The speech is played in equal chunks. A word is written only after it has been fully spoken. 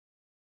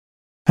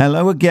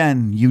Hello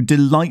again, you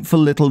delightful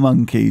little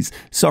monkeys.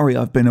 Sorry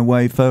I've been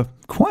away for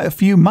quite a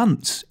few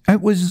months. It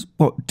was,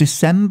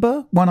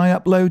 December when I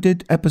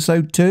uploaded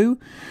episode 2?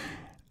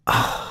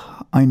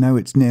 I know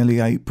it's nearly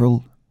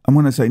April. And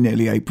when I say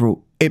nearly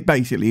April, it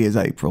basically is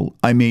April.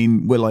 I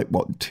mean, we're like,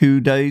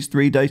 2 days,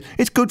 3 days?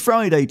 It's Good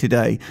Friday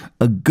today.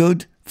 A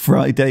Good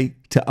Friday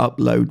to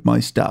upload my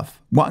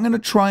stuff. What I'm going to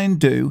try and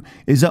do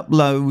is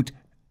upload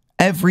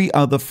every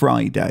other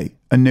Friday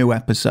a new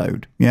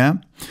episode, yeah?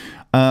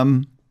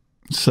 I'm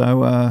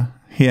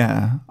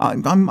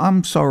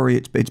sorry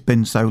it's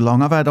been so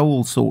long. I've had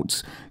all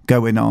sorts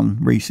going on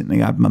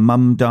recently. I had my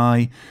mum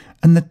die,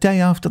 and the day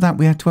after that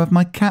we had to have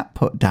my cat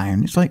put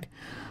down. It's like,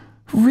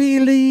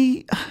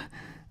 really?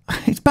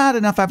 It's bad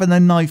enough having the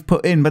knife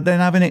put in, but then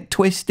having it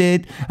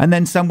twisted, and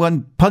then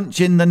someone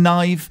punching the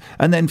knife,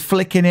 and then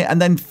flicking it,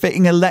 and then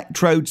fitting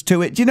electrodes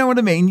to it. Do you know what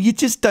I mean? You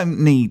just don't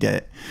need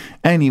it.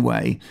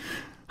 Anyway,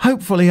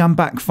 hopefully I'm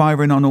back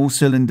firing on all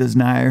cylinders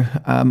now.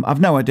 I've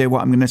no idea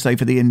what I'm going to say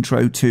for the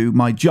intro to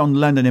my John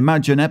Lennon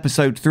Imagine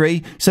episode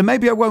 3, so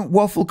maybe I won't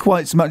waffle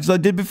quite so much as I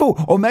did before,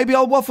 or maybe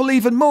I'll waffle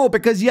even more,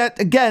 because yet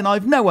again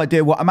I've no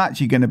idea what I'm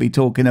actually going to be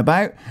talking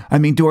about. I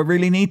mean, do I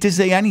really need to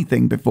say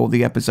anything before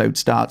the episode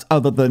starts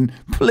other than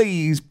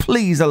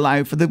please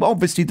allow for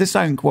obviously the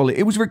sound quality.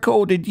 It was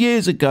recorded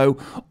years ago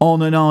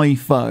on an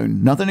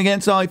iPhone. Nothing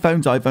against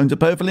iPhones. iPhones are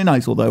perfectly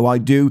nice, although I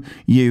do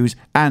use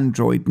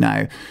Android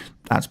now.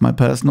 That's my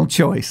personal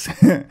choice.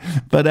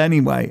 But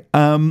anyway,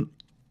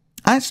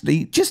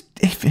 actually, just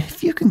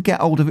if you can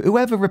get hold of it,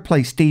 whoever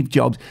replaced Steve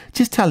Jobs,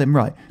 just tell him,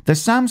 right, the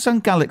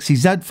Samsung Galaxy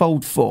Z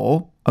Fold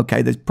 4,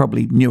 okay, there's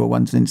probably newer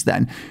ones since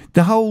then,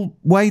 the whole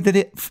way that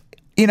it,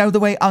 the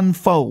way it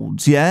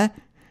unfolds, yeah?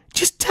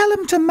 Just tell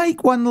him to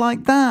make one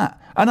like that,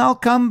 and I'll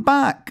come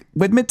back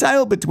with my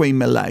tail between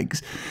my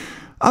legs.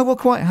 I will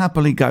quite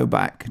happily go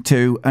back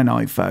to an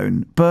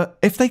iPhone, but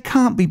if they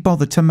can't be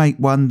bothered to make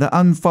one that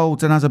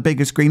unfolds and has a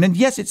bigger screen, and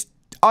yes,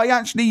 I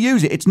actually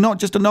use it. It's not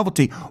just a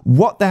novelty.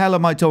 What the hell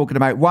am I talking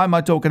about? Why am I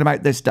talking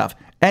about this stuff?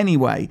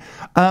 Anyway,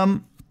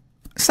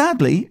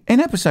 sadly, in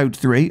episode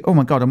 3, oh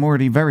my God, I'm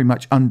already very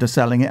much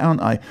underselling it,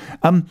 aren't I?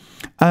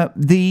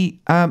 The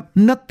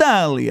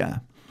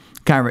Natalia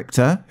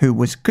character, who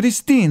was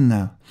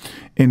Christina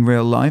in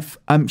real life,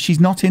 she's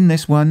not in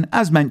this one.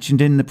 As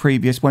mentioned in the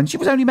previous one, she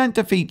was only meant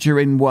to feature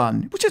in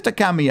one. It was just a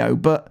cameo,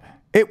 but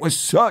it was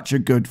such a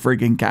good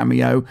frigging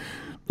cameo.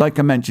 Like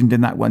I mentioned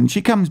in that one,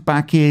 she comes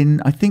back in,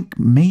 I think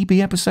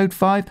maybe episode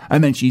 5,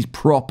 and then she's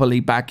properly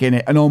back in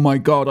it. And oh my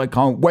God, I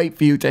can't wait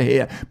for you to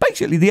hear.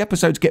 Basically, the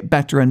episodes get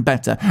better and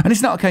better. And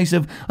it's not a case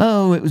of,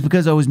 oh, it was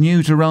because I was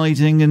new to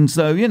writing, and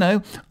so,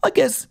 I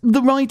guess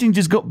the writing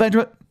just got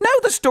better. No,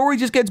 the story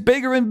just gets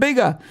bigger and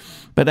bigger.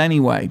 But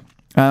anyway,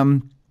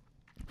 there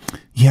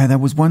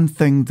was one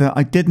thing that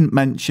I didn't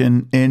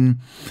mention in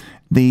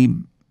the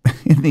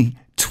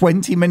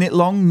 20-minute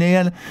long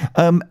near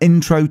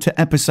intro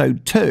to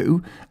episode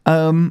 2.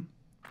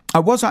 I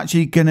was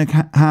actually going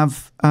to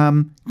have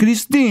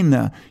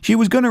Christina. She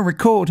was going to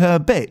record her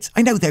bits.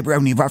 I know they were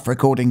only rough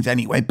recordings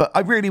anyway, but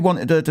I really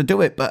wanted her to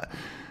do it. But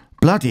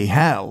bloody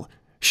hell,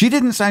 she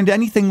didn't sound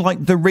anything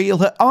like the real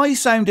her. I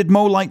sounded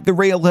more like the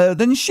real her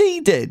than she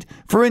did.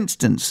 For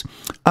instance,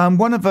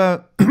 one of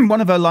her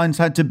lines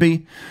had to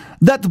be,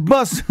 that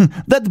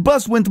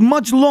bus went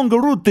much longer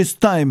route this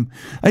time.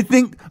 I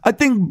think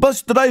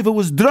bus driver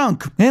was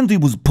drunk and he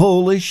was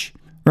Polish,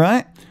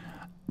 right?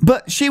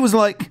 But she was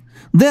like,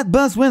 that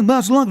bus went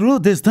much longer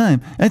route this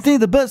time. I think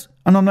the bus,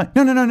 and I'm like,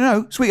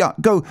 no,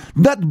 sweetheart, go.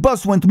 That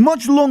bus went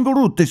much longer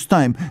route this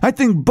time. I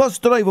think bus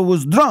driver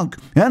was drunk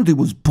and he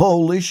was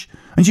Polish.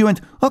 And she went,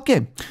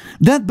 okay,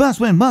 that bus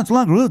went much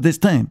longer route this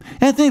time.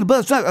 I think the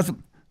bus driver.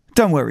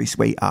 Don't worry,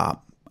 sweetheart,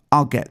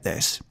 I'll get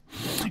this.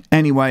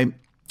 Anyway,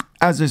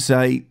 as I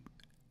say,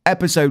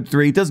 episode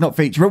 3 does not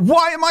feature.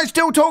 Why am I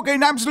still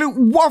talking absolute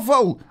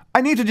waffle?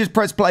 I need to just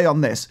press play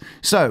on this.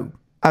 So,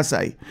 I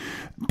say,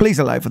 please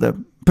allow for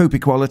the poopy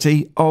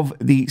quality of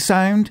the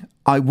sound.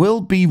 I will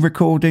be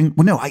recording.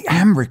 Well, no, I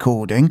am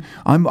recording.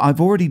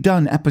 I've already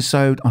done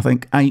episode, I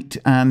think, 8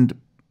 and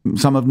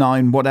some of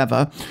 9,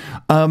 whatever.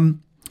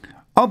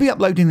 I'll be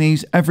uploading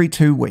these every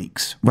 2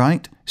 weeks,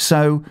 right?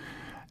 So,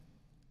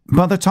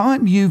 by the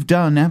time you've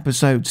done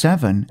episode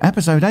 7,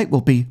 episode 8 will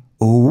be,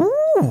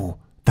 ooh,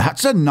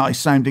 that's a nice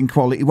sounding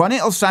quality one.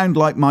 It'll sound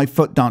like my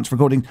foot dance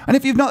recording. And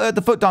if you've not heard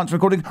the foot dance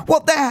recording,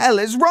 what the hell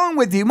is wrong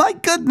with you? My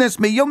goodness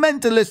me, you're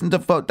meant to listen to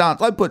foot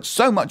dance. I put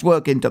so much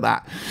work into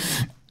that.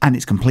 And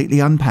it's completely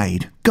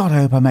unpaid. God,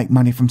 I hope I make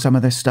money from some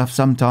of this stuff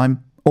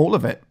sometime. All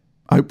of it,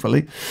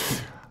 hopefully.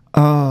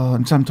 Oh,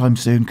 and sometime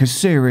soon, because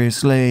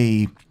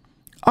seriously,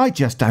 I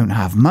just don't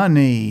have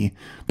money.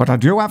 But I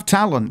do have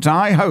talent,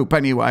 I hope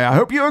anyway. I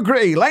hope you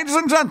agree, ladies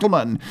and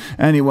gentlemen.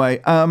 Anyway,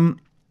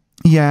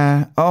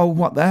 yeah. Oh,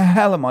 what the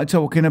hell am I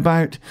talking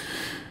about?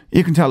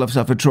 You can tell I've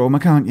suffered trauma,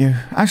 can't you?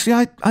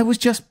 Actually, I was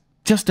just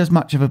as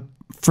much of a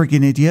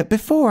friggin' idiot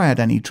before I had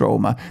any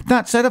trauma.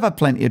 That said, I've had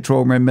plenty of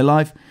trauma in my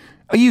life.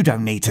 Oh, you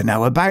don't need to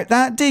know about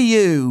that, do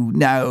you?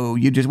 No,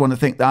 you just want to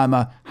think that I'm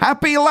a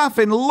happy,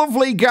 laughing,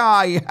 lovely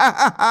guy.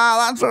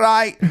 That's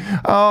right.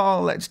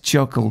 Oh, let's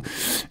chuckle.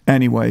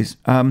 Anyways,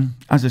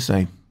 as I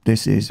say,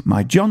 this is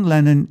my John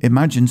Lennon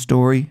Imagine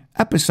Story,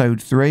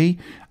 episode 3,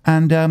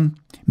 and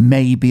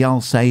maybe I'll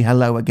say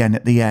hello again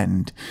at the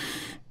end.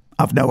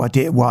 I've no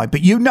idea why,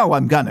 but you know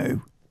I'm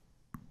gonna.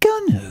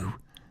 Gonna?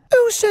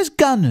 Who says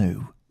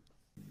gonna?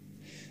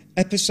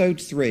 Episode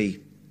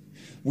 3.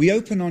 We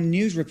open on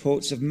news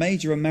reports of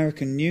major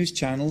American news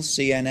channels,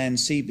 CNN,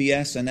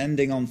 CBS, and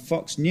ending on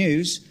Fox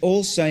News,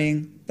 all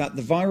saying that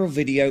the viral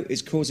video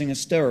is causing a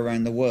stir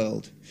around the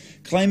world,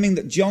 claiming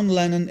that John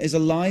Lennon is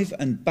alive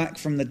and back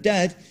from the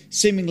dead,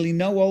 seemingly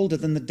no older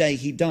than the day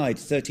he died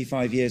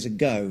 35 years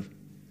ago.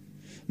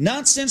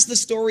 Not since the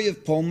story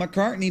of Paul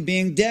McCartney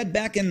being dead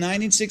back in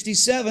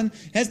 1967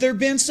 has there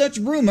been such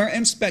rumor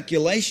and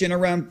speculation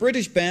around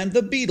British band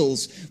The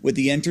Beatles, with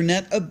the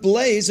internet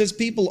ablaze as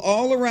people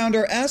all around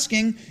are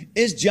asking,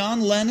 is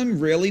John Lennon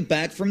really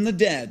back from the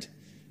dead?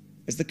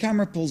 As the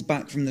camera pulls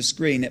back from the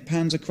screen, it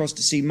pans across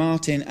to see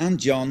Martin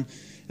and John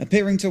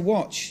appearing to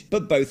watch,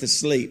 but both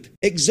asleep,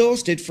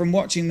 exhausted from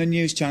watching the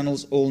news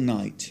channels all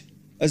night.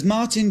 As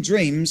Martin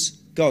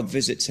dreams, God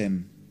visits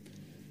him.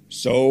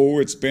 So,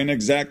 it's been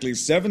exactly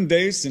 7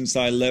 days since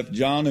I left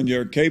John in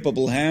your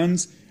capable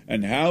hands,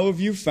 and how have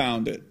you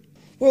found it?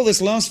 Well,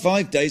 this last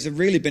 5 days have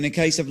really been a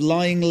case of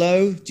lying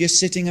low, just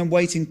sitting and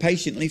waiting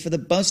patiently for the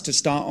buzz to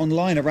start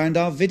online around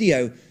our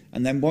video,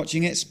 and then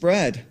watching it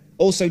spread.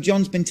 Also,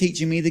 John's been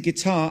teaching me the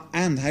guitar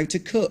and how to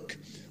cook.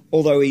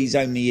 Although he's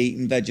only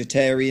eaten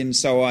vegetarian,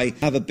 so I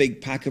have a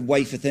big pack of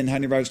wafer-thin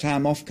honey roast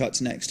ham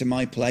offcuts next to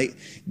my plate.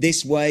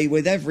 This way,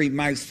 with every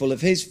mouthful of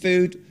his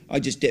food,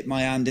 I just dip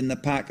my hand in the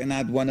pack and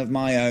add one of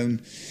my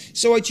own.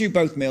 So I chew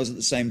both meals at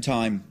the same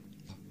time.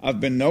 I've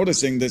been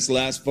noticing this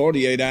last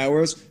 48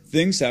 hours,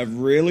 things have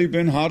really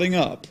been hotting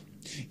up.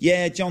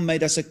 Yeah, John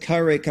made us a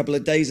curry a couple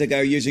of days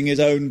ago using his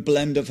own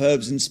blend of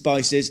herbs and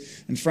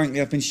spices, and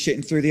frankly I've been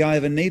shitting through the eye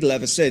of a needle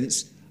ever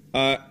since.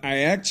 I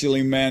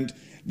actually meant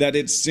that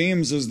it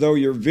seems as though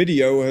your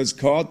video has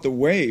caught the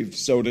wave,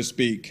 so to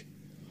speak.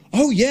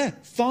 Oh yeah,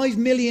 5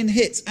 million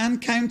hits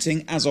and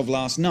counting as of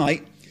last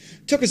night.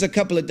 Took us a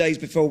couple of days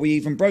before we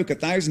even broke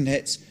 1,000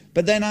 hits,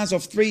 but then as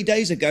of 3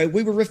 days ago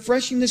we were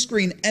refreshing the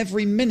screen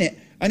every minute,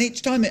 and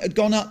each time it had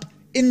gone up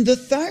in the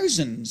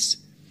thousands.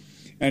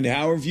 And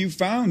how have you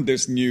found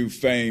this new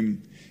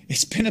fame?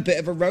 It's been a bit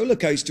of a roller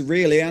coaster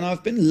really, and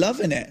I've been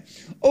loving it.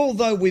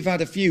 Although we've had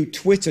a few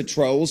Twitter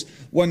trolls,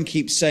 one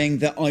keeps saying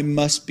that I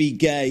must be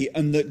gay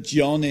and that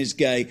John is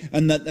gay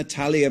and that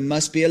Natalia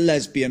must be a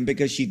lesbian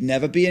because she'd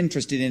never be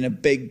interested in a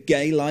big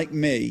gay like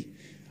me.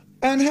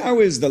 And how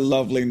is the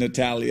lovely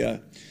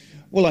Natalia?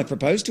 Well, I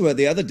proposed to her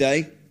the other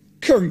day.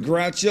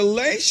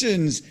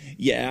 Congratulations!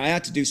 Yeah, I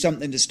had to do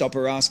something to stop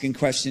her asking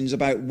questions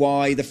about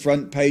why the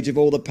front page of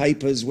all the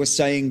papers were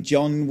saying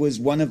John was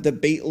one of the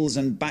Beatles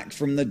and back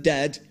from the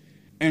dead.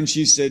 And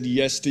she said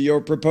yes to your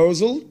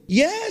proposal?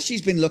 Yeah,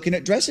 she's been looking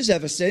at dresses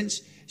ever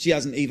since. She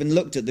hasn't even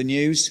looked at the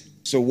news.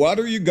 So what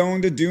are you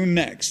going to do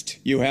next?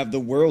 You have the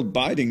world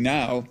biting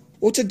now.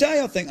 Well,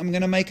 today I think I'm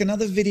going to make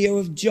another video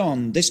of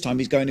John. This time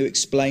he's going to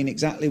explain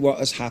exactly what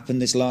has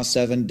happened this last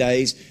 7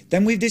 days.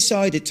 Then we've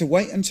decided to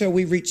wait until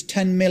we reach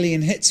 10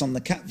 million hits on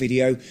the cat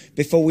video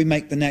before we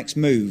make the next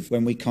move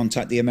when we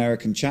contact the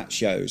American chat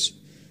shows.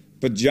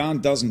 But John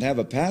doesn't have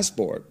a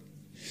passport.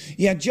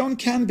 Yeah, John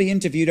can be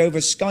interviewed over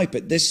Skype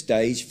at this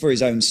stage for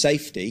his own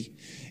safety.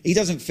 He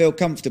doesn't feel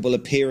comfortable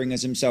appearing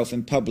as himself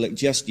in public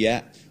just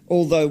yet,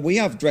 although we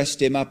have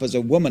dressed him up as a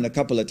woman a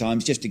couple of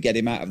times just to get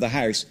him out of the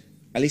house.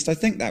 At least I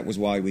think that was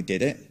why we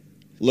did it.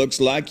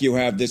 Looks like you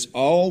have this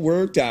all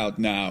worked out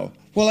now.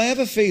 Well, I have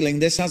a feeling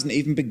this hasn't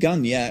even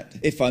begun yet.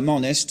 If I'm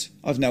honest,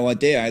 I've no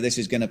idea how this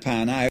is going to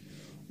pan out.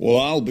 Well,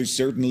 I'll be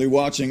certainly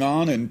watching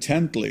on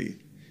intently.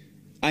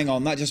 Hang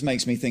on, that just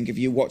makes me think of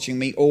you watching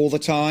me all the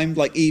time,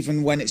 like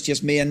even when it's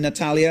just me and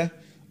Natalia.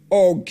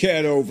 Oh,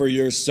 get over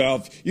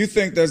yourself. You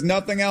think there's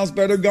nothing else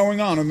better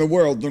going on in the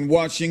world than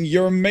watching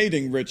your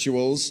mating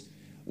rituals?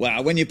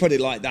 Well, when you put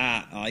it like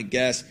that, I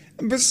guess.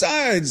 And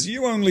besides,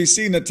 you only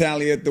see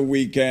Natalia at the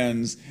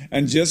weekends.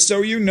 And just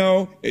so you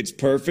know, it's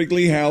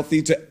perfectly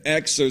healthy to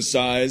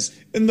exercise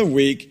in the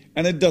week,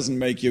 and it doesn't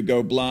make you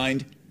go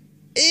blind.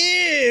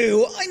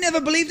 Ew, I never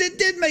believed it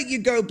did make you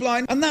go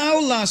blind. And that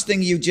whole last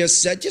thing you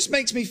just said just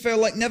makes me feel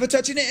like never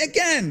touching it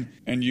again.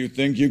 And you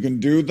think you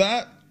can do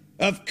that?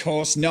 Of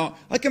course not.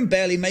 I can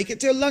barely make it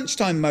till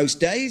lunchtime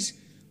most days.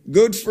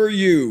 Good for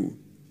you.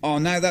 Oh,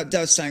 now that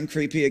does sound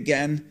creepy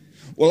again.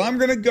 Well, I'm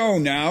gonna go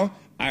now.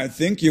 I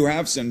think you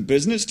have some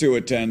business to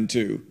attend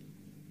to.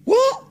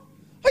 What?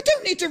 I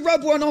don't need to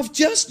rub one off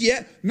just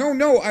yet.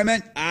 No, I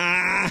meant,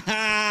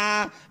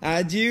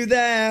 had you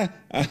there.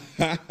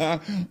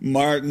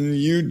 Martin,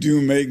 you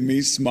do make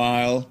me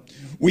smile.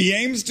 We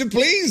aims to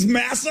please,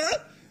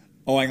 massa.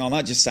 Oh, hang on,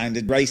 that just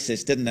sounded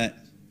racist, didn't it?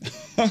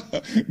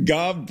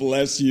 God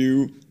bless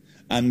you.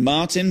 And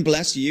Martin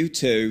bless you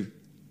too.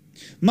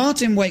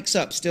 Martin wakes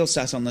up, still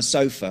sat on the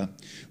sofa,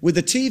 with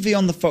the TV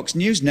on the Fox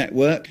News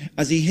network,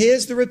 as he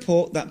hears the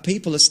report that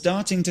people are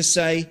starting to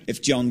say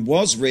if John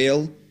was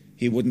real,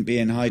 he wouldn't be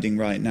in hiding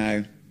right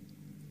now.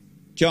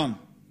 John.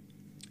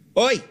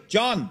 Oi,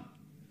 John!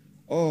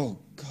 Oh,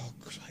 God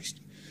Christ.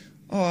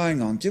 Oh,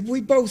 hang on. Did we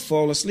both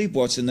fall asleep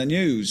watching the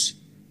news?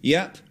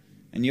 Yep.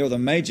 And you're the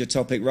major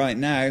topic right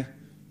now.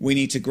 We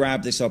need to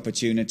grab this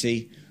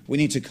opportunity. We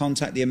need to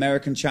contact the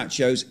American chat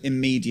shows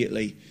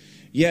immediately.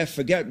 Yeah,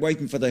 forget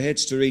waiting for the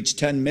hits to reach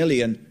 10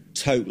 million.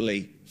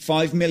 Totally.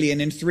 5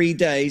 million in 3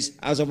 days,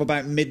 as of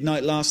about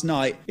midnight last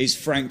night, is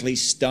frankly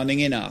stunning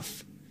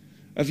enough.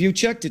 Have you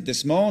checked it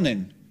this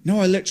morning? No,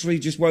 I literally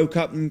just woke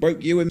up and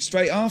woke you in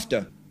straight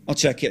after. I'll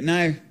check it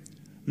now.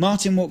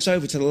 Martin walks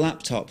over to the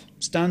laptop,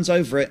 stands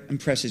over it and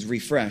presses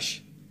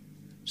refresh.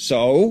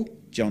 So,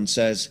 John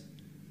says,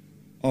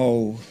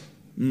 oh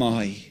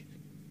my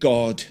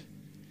God.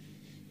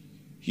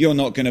 You're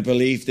not going to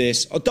believe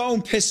this. Oh,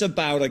 don't piss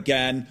about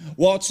again.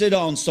 What's it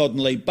on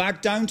suddenly?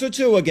 Back down to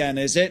 2 again,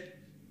 is it?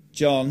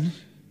 John.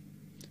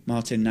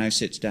 Martin now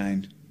sits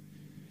down.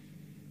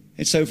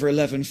 It's over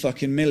 11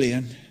 fucking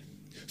million.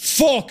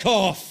 Fuck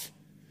off!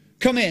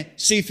 Come here,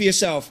 see for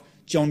yourself.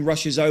 John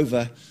rushes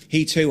over.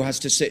 He too has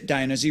to sit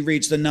down as he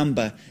reads the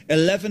number.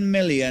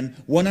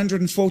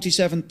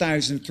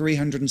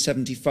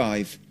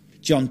 11,147,375.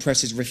 John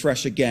presses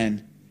refresh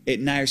again. It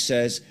now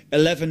says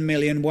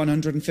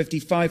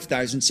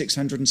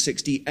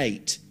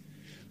 11,155,668.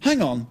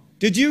 Hang on,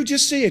 did you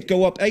just see it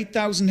go up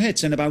 8,000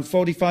 hits in about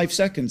 45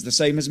 seconds, the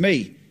same as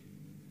me?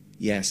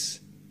 Yes,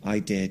 I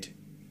did.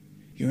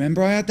 You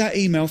remember I had that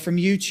email from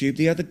YouTube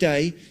the other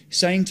day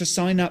saying to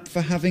sign up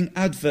for having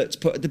adverts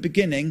put at the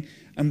beginning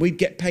and we'd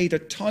get paid a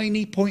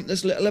tiny,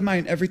 pointless little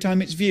amount every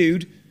time it's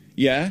viewed?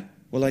 Yeah?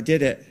 Well, I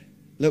did it.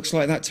 Looks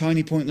like that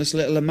tiny, pointless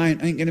little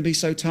amount ain't going to be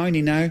so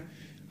tiny now.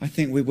 I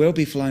think we will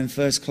be flying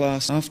first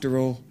class after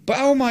all. But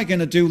how am I going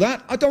to do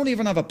that? I don't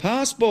even have a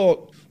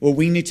passport. Well,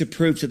 we need to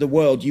prove to the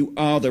world you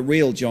are the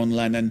real John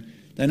Lennon.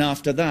 Then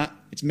after that,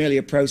 it's merely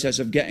a process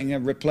of getting a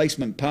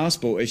replacement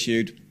passport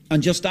issued.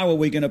 And just how are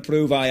we going to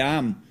prove I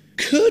am?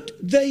 Could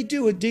they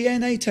do a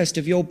DNA test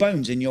of your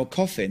bones in your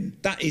coffin?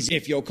 That is,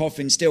 if your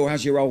coffin still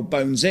has your old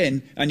bones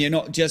in, and you're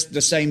not just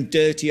the same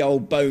dirty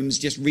old bones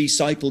just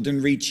recycled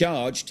and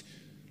recharged.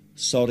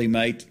 Sorry,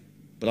 mate,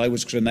 but I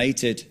was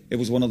cremated. It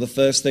was one of the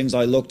first things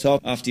I looked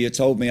up after you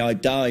told me I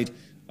died.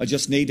 I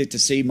just needed to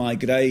see my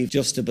grave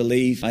just to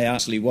believe I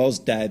actually was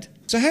dead.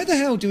 So how the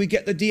hell do we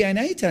get the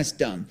DNA test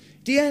done?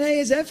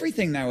 DNA is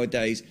everything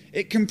nowadays.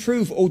 It can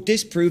prove or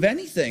disprove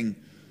anything.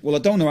 Well, I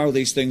don't know how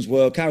these things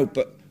work out,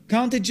 but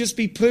can't it just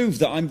be proved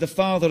that I'm the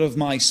father of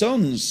my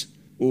sons?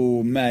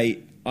 Oh,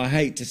 mate, I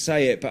hate to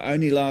say it, but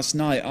only last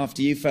night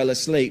after you fell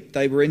asleep,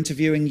 they were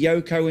interviewing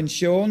Yoko and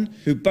Sean,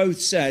 who both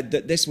said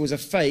that this was a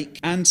fake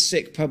and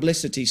sick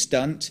publicity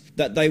stunt,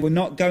 that they were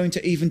not going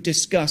to even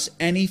discuss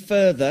any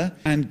further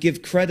and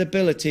give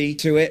credibility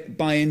to it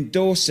by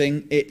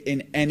endorsing it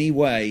in any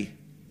way.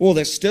 Well,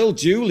 there's still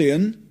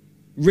Julian.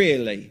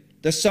 Really?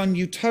 The son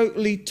you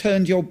totally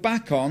turned your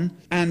back on,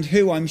 and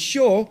who I'm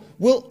sure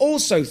will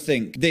also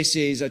think this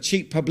is a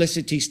cheap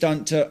publicity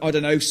stunt to, I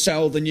don't know,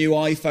 sell the new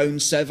iPhone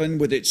 7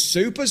 with its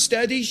super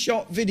steady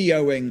shot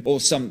videoing or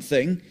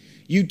something.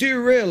 You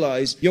do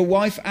realise your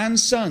wife and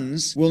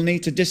sons will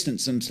need to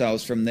distance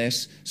themselves from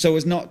this so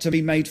as not to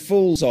be made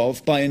fools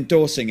of by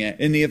endorsing it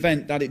in the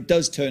event that it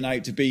does turn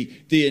out to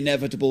be the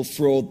inevitable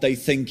fraud they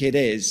think it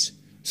is.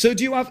 So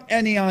do you have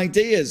any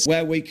ideas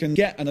where we can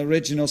get an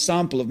original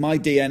sample of my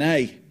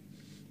DNA?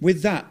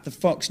 With that, the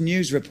Fox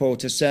News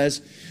reporter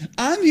says,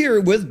 I'm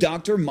here with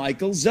Dr.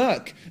 Michael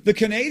Zuck, the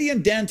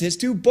Canadian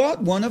dentist who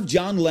bought one of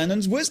John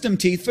Lennon's wisdom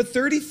teeth for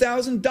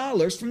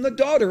 $30,000 from the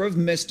daughter of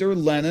Mr.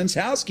 Lennon's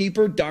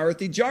housekeeper,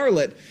 Dorothy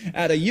Jarlett,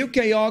 at a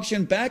UK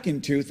auction back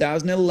in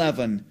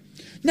 2011.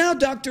 Now,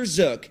 Dr.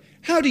 Zuck,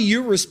 how do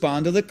you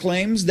respond to the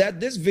claims that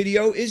this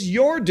video is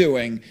your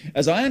doing?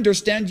 As I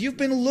understand, you've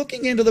been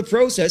looking into the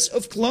process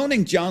of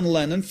cloning John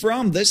Lennon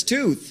from this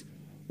tooth.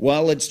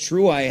 Well, it's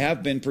true I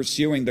have been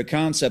pursuing the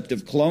concept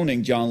of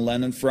cloning John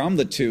Lennon from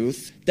the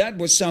tooth. That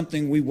was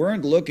something we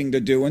weren't looking to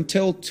do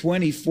until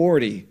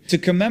 2040, to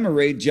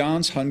commemorate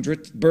John's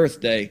 100th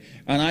birthday,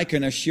 and I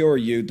can assure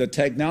you the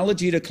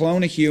technology to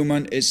clone a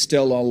human is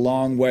still a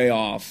long way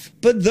off.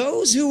 But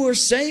those who are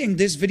saying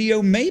this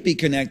video may be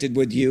connected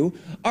with you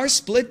are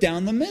split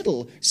down the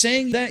middle,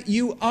 saying that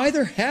you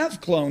either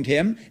have cloned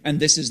him, and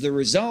this is the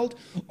result,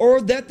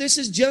 or that this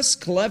is just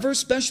clever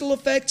special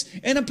effects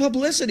and a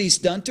publicity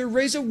stunt to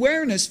raise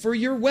awareness for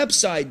your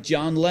website,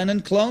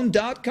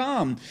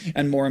 johnlennonclone.com,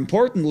 and more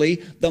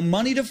importantly, the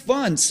money to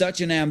fund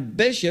such an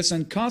ambitious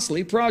and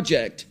costly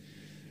project.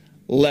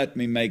 Let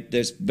me make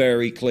this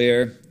very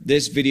clear.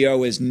 This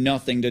video is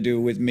nothing to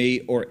do with me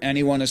or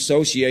anyone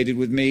associated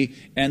with me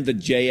and the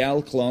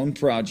JL Clone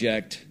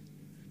project.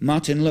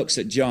 Martin looks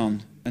at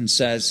John and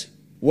says,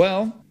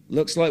 well,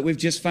 looks like we've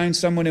just found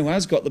someone who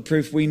has got the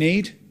proof we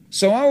need.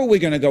 So how are we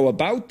going to go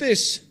about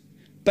this?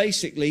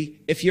 Basically,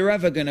 if you're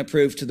ever going to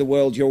prove to the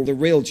world you're the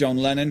real John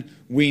Lennon,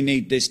 we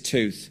need this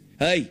tooth.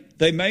 Hey,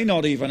 they may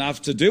not even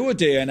have to do a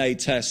DNA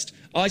test.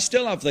 I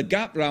still have the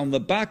gap round the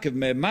back of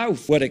my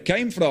mouth where it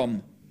came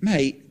from.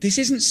 Mate, this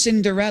isn't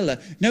Cinderella.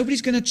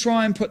 Nobody's going to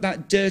try and put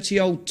that dirty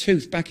old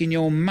tooth back in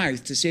your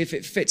mouth to see if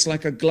it fits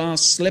like a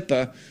glass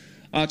slipper.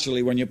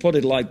 Actually, when you put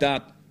it like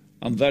that,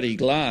 I'm very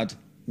glad.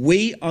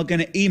 We are going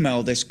to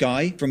email this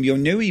guy from your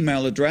new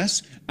email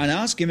address and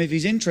ask him if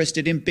he's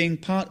interested in being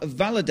part of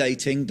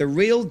validating the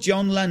real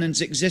John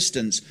Lennon's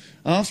existence.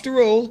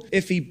 After all,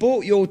 if he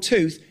bought your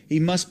tooth, he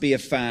must be a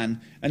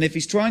fan. And if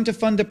he's trying to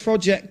fund a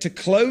project to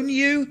clone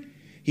you,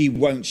 he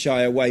won't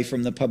shy away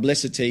from the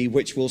publicity,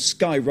 which will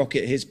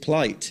skyrocket his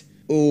plight.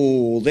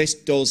 Oh, this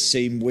does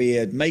seem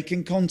weird,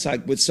 making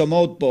contact with some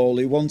oddball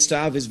who wants to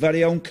have his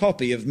very own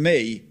copy of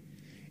me.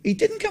 He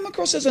didn't come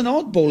across as an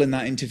oddball in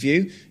that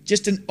interview,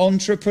 just an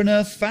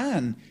entrepreneur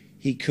fan.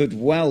 He could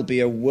well be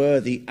a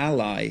worthy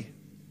ally.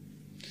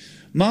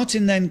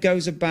 Martin then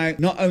goes about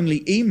not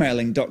only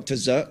emailing Dr.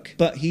 Zuck,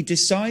 but he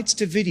decides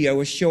to video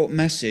a short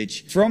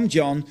message from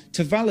John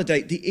to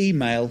validate the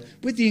email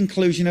with the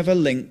inclusion of a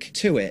link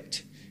to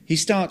it. He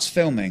starts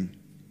filming.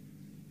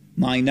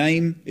 My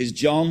name is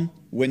John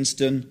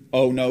Winston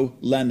Oh No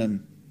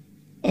Lennon.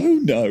 Oh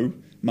no,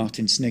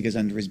 Martin sniggers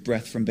under his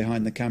breath from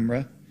behind the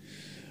camera.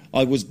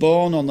 I was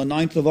born on the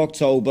 9th of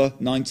October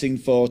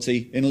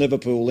 1940 in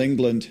Liverpool,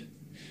 England.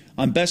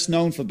 I'm best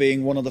known for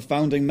being one of the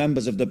founding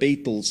members of the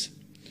Beatles.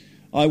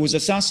 I was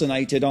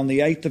assassinated on the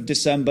 8th of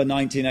December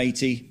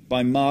 1980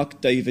 by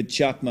Mark David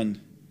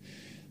Chapman.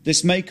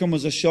 This may come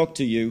as a shock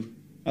to you,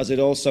 as it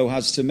also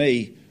has to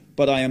me,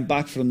 but I am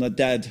back from the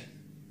dead.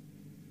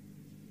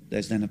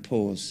 There's then a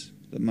pause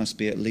that must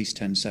be at least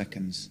 10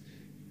 seconds.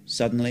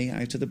 Suddenly,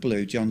 out of the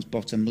blue, John's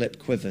bottom lip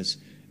quivers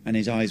and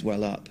his eyes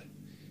well up.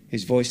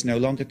 His voice no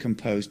longer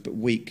composed, but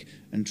weak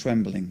and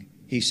trembling.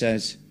 He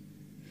says,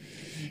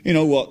 You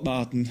know what,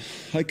 Martin?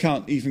 I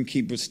can't even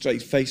keep a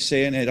straight face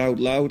saying it out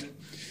loud.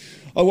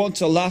 I want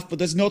to laugh, but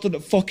there's nothing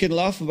to fucking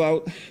laugh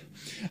about.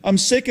 I'm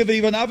sick of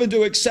even having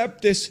to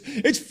accept this.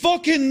 It's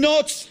fucking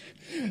nuts.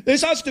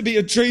 This has to be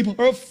a dream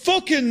or a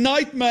fucking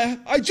nightmare.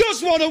 I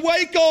just want to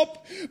wake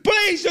up.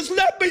 Please, just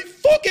let me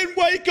fucking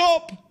wake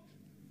up.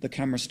 The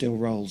camera still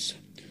rolls.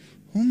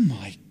 Oh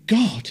my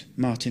God,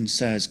 Martin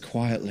says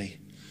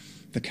quietly.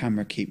 The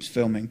camera keeps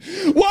filming.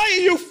 Why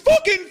are you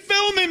fucking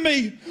filming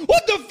me?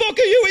 What the fuck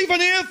are you even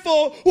here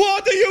for?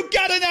 What are you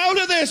getting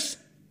out of this?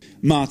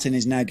 Martin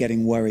is now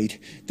getting worried.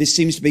 This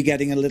seems to be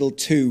getting a little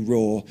too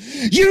raw.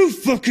 You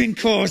fucking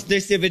caused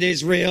this if it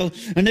is real.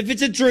 And if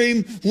it's a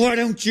dream, why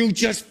don't you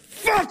just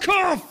fuck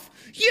off?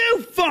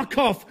 You fuck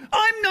off!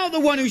 I'm not the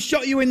one who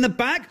shot you in the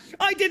back.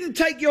 I didn't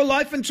take your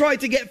life and try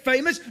to get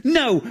famous.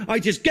 No, I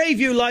just gave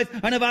you life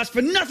and have asked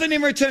for nothing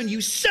in return,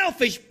 you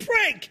selfish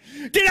prick!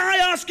 Did I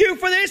ask you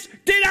for this?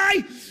 Did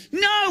I?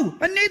 No,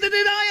 and neither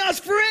did I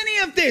ask for any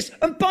of this.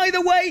 And by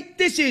the way,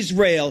 this is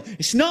real.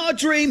 It's not a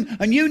dream,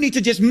 and you need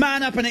to just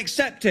man up and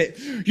accept it.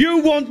 You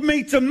want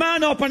me to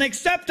man up and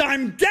accept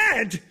I'm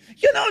dead?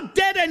 You're not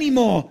dead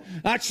anymore.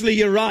 Actually,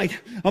 you're right.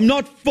 I'm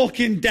not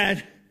fucking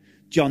dead.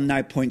 John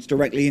now points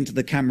directly into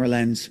the camera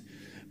lens.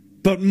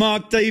 But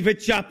Mark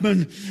David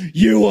Chapman,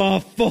 you are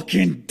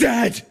fucking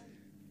dead!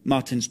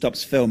 Martin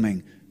stops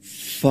filming.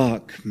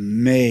 Fuck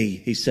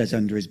me, he says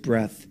under his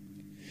breath.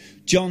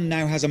 John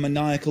now has a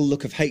maniacal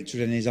look of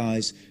hatred in his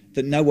eyes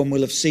that no one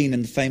will have seen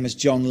in the famous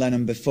John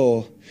Lennon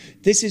before.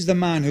 This is the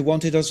man who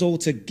wanted us all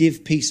to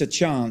give peace a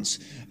chance,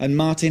 and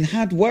Martin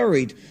had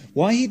worried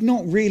why he'd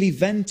not really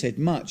vented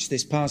much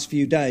this past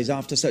few days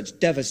after such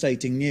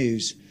devastating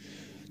news.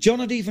 John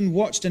had even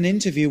watched an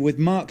interview with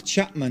Mark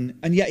Chapman,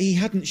 and yet he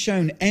hadn't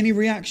shown any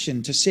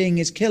reaction to seeing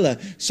his killer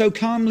so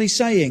calmly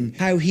saying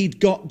how he'd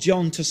got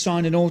John to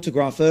sign an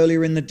autograph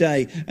earlier in the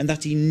day and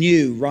that he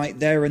knew right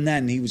there and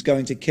then he was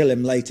going to kill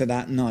him later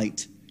that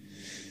night.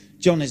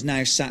 John is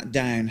now sat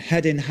down,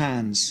 head in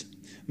hands.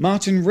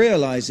 Martin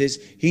realises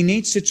he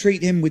needs to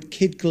treat him with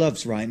kid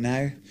gloves right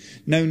now.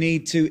 No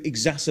need to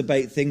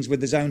exacerbate things with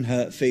his own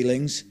hurt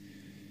feelings.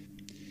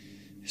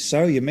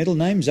 So your middle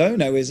name's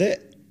Ono, is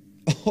it?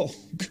 Oh,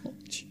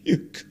 God,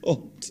 you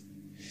can't.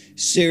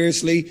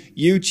 Seriously,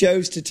 you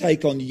chose to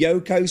take on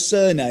Yoko's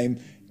surname?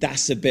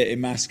 That's a bit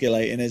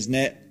emasculating, isn't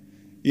it?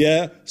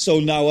 Yeah, so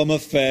now I'm a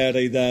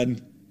fairy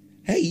then.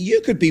 Hey,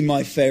 you could be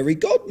my fairy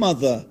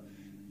godmother.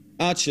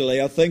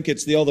 Actually, I think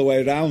it's the other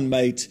way around,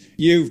 mate.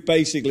 You've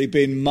basically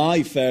been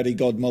my fairy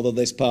godmother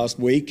this past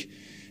week.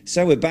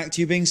 So we're back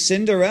to you being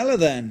Cinderella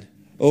then.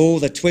 Oh,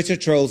 the Twitter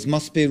trolls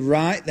must be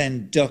right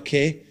then,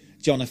 ducky.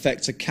 John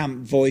affects a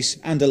camp voice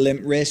and a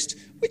limp wrist,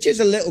 which is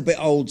a little bit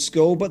old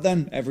school, but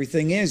then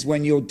everything is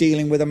when you're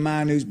dealing with a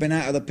man who's been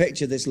out of the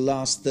picture this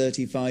last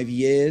 35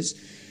 years.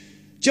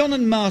 John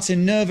and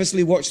Martin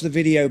nervously watch the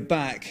video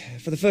back.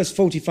 For the first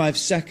 45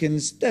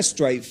 seconds, they're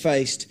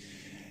straight-faced.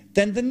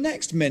 Then the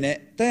next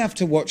minute, they have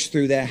to watch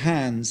through their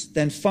hands.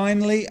 Then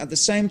finally, at the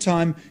same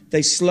time,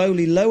 they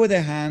slowly lower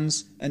their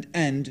hands and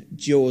end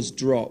jaws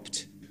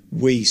dropped.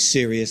 We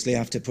seriously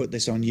have to put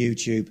this on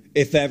YouTube.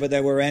 If ever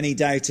there were any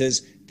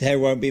doubters, there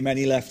won't be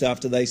many left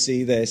after they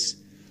see this.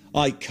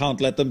 I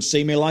can't let them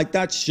see me like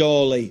that,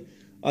 surely.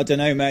 I don't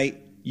know, mate.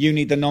 You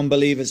need the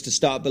non-believers to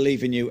start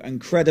believing you,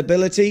 and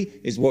credibility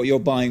is what you're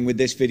buying with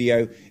this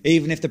video,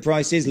 even if the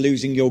price is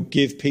losing your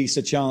give peace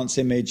a chance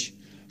image.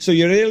 So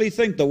you really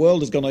think the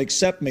world is going to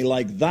accept me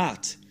like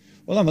that?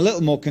 Well, I'm a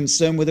little more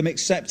concerned with them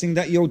accepting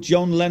that you're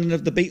John Lennon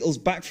of the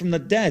Beatles back from the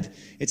dead.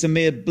 It's a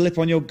mere blip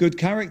on your good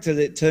character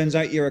that it turns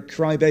out you're a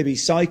crybaby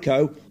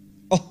psycho.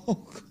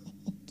 Oh,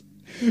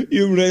 God.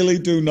 You really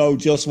do know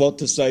just what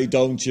to say,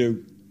 don't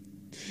you?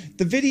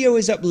 The video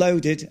is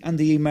uploaded and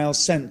the email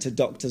sent to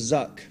Dr.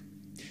 Zuck.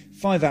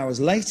 5 hours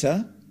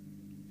later,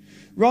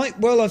 right,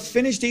 well, I've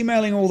finished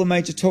emailing all the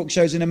major talk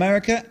shows in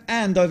America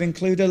and I've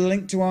included a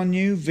link to our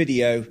new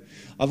video.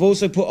 I've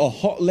also put a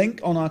hot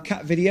link on our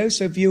cat video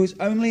so viewers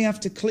only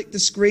have to click the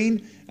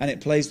screen and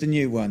it plays the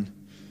new one.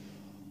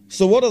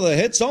 So what are the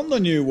hits on the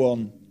new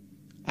one?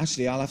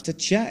 Actually, I'll have to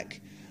check.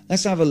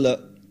 Let's have a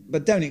look.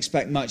 But don't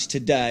expect much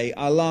today.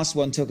 Our last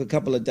one took a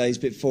couple of days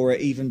before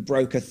it even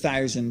broke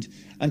 1,000.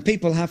 And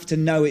people have to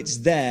know it's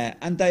there,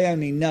 and they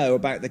only know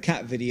about the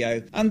cat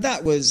video. And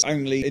that was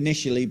only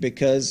initially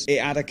because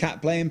it had a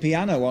cat playing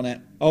piano on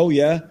it. Oh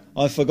yeah,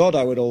 I forgot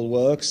how it all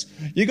works.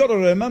 You got to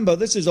remember,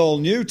 this is all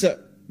new to...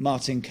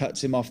 Martin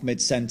cuts him off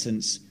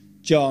mid-sentence.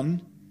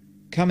 John,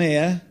 come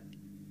here.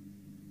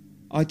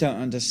 I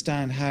don't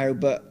understand how,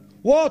 but...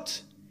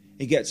 What?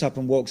 He gets up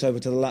and walks over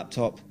to the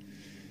laptop.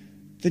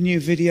 The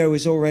new video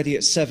is already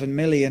at 7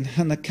 million,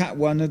 and the cat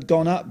one had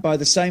gone up by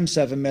the same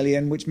 7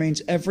 million, which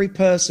means every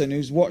person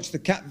who's watched the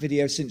cat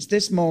video since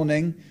this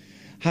morning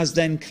has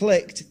then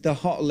clicked the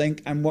hot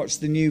link and watched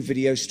the new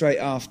video straight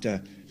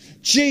after.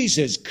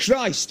 Jesus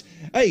Christ!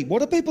 Hey,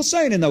 what are people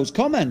saying in those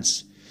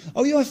comments?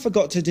 Oh yeah, I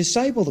forgot to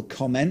disable the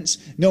comments.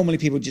 Normally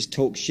people just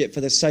talk shit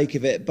for the sake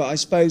of it, but I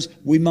suppose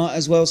we might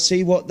as well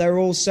see what they're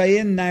all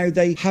saying now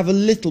they have a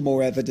little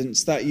more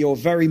evidence that you're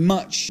very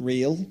much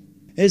real.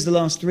 Here's the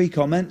last 3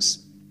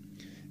 comments.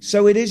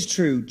 So it is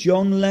true,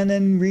 John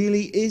Lennon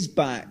really is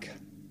back.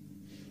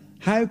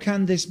 How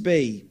can this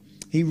be?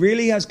 He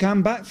really has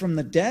come back from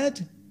the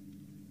dead?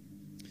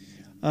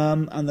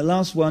 And the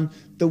last one,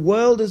 the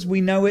world as we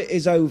know it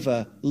is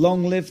over.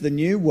 Long live the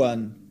new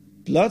one.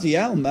 Bloody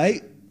hell,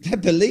 mate. They're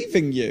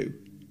believing you.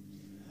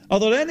 Are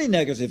there any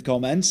negative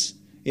comments?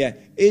 Yeah,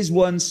 is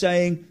one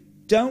saying,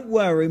 don't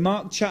worry,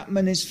 Mark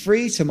Chapman is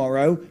free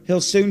tomorrow.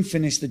 He'll soon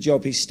finish the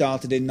job he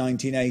started in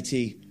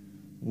 1980.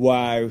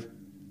 Wow.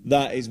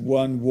 That is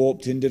one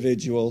warped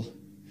individual.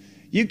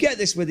 You get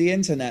this with the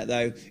internet,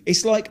 though.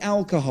 It's like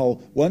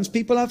alcohol. Once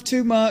people have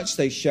too much,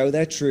 they show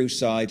their true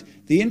side.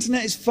 The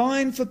internet is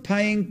fine for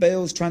paying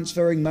bills,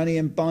 transferring money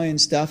and buying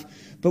stuff.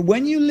 But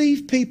when you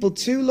leave people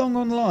too long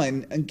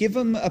online and give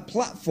them a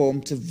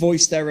platform to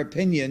voice their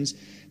opinions,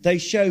 they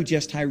show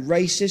just how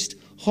racist,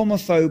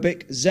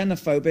 homophobic,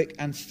 xenophobic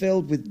and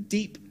filled with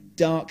deep,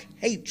 dark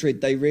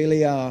hatred they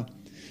really are.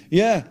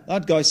 Yeah,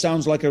 that guy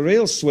sounds like a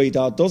real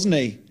sweetheart, doesn't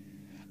he?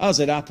 As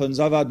it happens,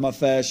 I've had my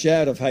fair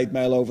share of hate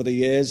mail over the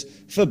years,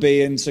 for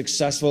being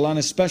successful and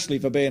especially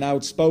for being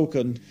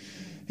outspoken.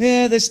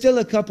 Yeah, there's still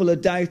a couple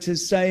of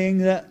doubters saying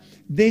that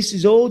this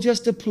is all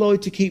just a ploy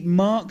to keep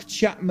Mark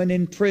Chapman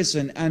in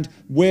prison and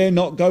we're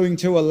not going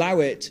to allow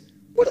it.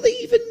 What do they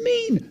even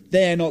mean,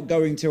 they're not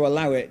going to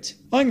allow it?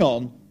 Hang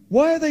on,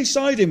 why are they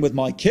siding with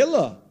my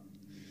killer?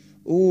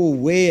 Ooh,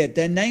 weird,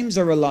 their names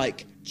are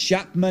alike.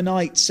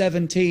 Chapmanite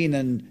 17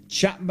 and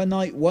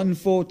Chapmanite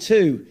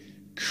 142.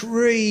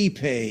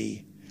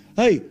 Creepy.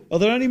 Hey, are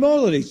there any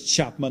more of these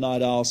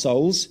Chapmanite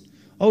arseholes?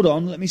 Hold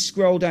on, let me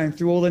scroll down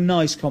through all the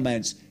nice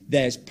comments.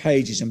 There's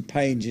pages and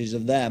pages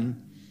of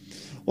them.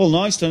 Well,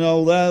 nice to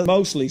know they're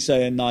mostly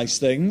saying nice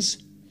things.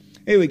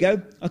 Here we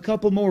go, a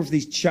couple more of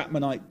these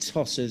Chapmanite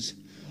tossers.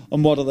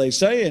 And what are they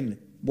saying?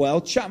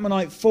 Well,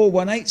 Chapmanite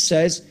 418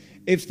 says,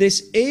 if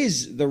this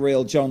is the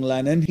real John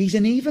Lennon, he's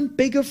an even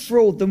bigger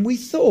fraud than we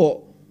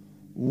thought.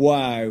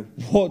 Wow,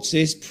 what's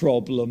his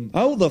problem?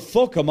 How the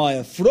fuck am I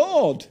a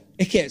fraud?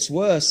 It gets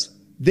worse.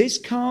 This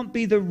can't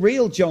be the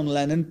real John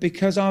Lennon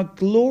because our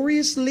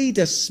glorious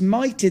leader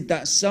smited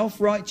that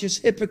self-righteous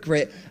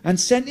hypocrite and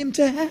sent him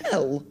to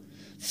hell.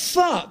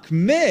 Fuck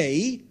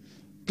me?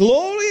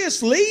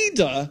 Glorious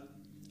leader?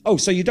 Oh,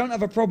 so you don't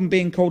have a problem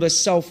being called a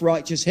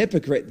self-righteous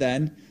hypocrite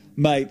then?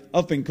 Mate,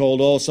 I've been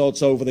called all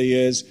sorts over the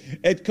years.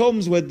 It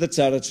comes with the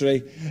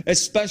territory,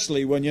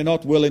 especially when you're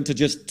not willing to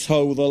just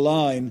toe the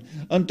line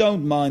and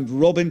don't mind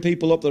rubbing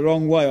people up the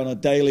wrong way on a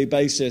daily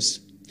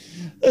basis.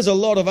 There's a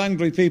lot of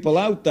angry people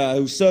out there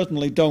who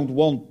certainly don't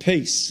want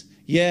peace.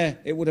 Yeah,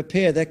 it would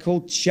appear they're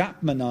called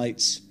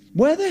Chapmanites.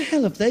 Where the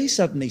hell have they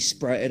suddenly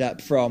sprouted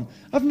up from?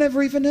 I've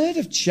never even heard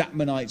of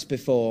Chapmanites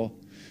before.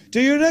 Do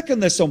you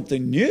reckon there's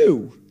something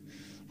new?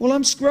 Well,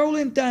 I'm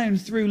scrolling down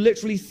through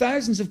literally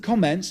thousands of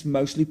comments,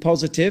 mostly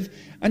positive,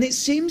 and it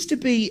seems to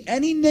be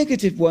any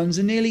negative ones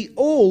are nearly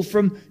all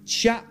from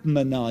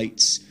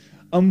Chapmanites.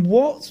 And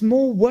what's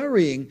more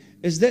worrying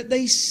is that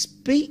they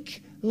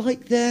speak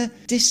like they're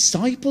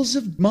disciples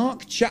of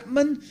Mark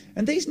Chapman,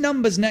 and these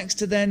numbers next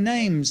to their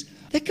names,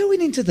 they're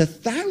going into the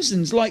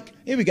thousands, like,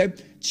 here we go,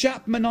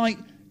 Chapmanite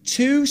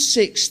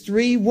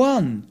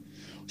 2631.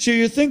 So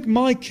you think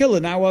my killer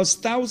now has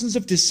thousands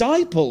of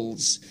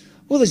disciples?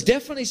 Well, there's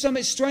definitely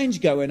something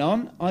strange going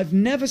on. I've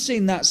never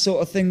seen that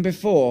sort of thing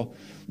before,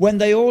 when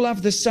they all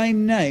have the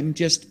same name,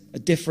 just a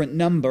different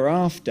number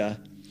after.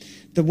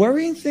 The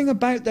worrying thing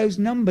about those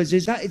numbers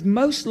is that it's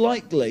most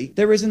likely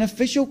there is an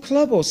official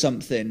club or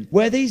something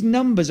where these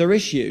numbers are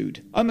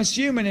issued. I'm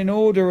assuming in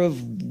order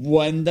of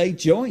when they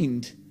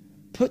joined.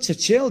 Puts a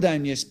chill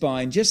down your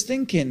spine just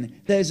thinking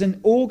there's an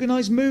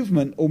organised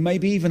movement or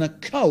maybe even a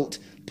cult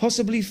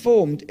possibly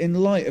formed in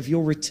light of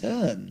your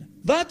return.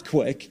 That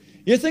quick?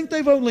 You think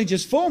they've only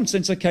just formed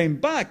since I came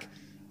back?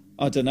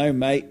 I don't know,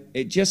 mate.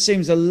 It just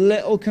seems a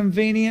little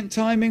convenient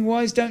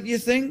timing-wise, don't you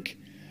think?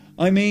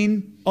 I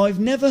mean, I've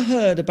never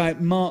heard about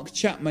Mark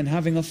Chapman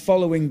having a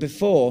following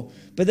before,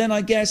 but then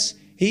I guess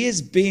he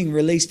is being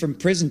released from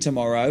prison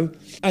tomorrow,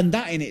 and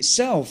that in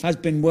itself has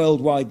been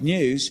worldwide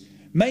news.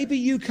 Maybe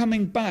you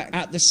coming back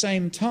at the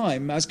same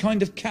time has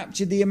kind of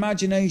captured the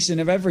imagination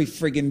of every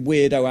friggin'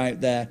 weirdo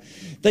out there.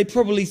 They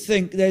probably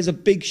think there's a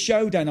big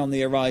showdown on the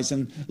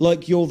horizon,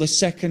 like you're the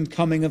second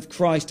coming of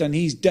Christ and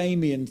he's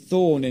Damien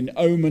Thorne in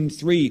Omen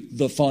 3,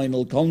 The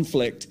Final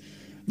Conflict.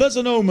 There's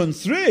an Omen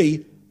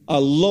 3? I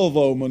love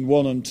Omen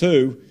 1 and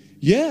 2.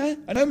 Yeah,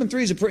 and Omen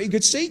 3 is a pretty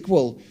good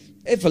sequel.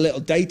 If a little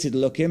dated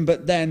looking,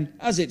 but then,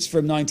 as it's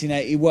from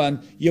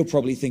 1981, you'll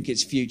probably think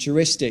it's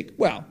futuristic.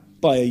 Well,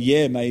 by a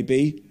year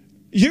maybe.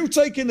 You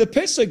taking the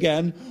piss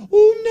again?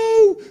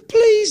 Oh no,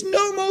 please,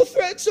 no more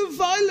threats of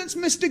violence,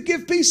 Mr.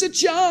 Give Peace a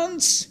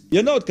Chance.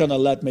 You're not gonna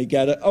let me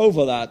get it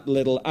over that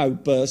little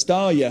outburst,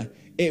 are you?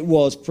 It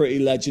was pretty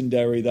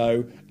legendary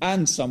though,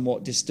 and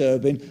somewhat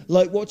disturbing,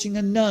 like watching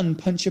a nun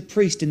punch a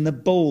priest in the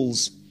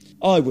balls.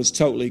 I was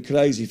totally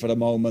crazy for a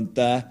moment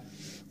there.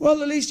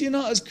 Well, at least you're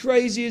not as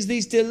crazy as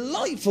these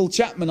delightful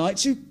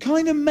Chapmanites who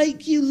kind of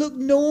make you look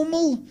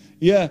normal.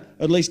 Yeah,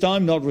 at least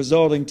I'm not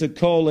resorting to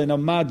calling a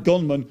mad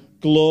gunman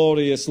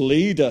glorious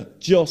leader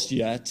just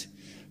yet.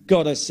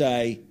 Gotta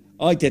say,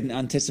 I didn't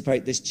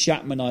anticipate this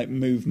Chapmanite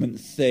movement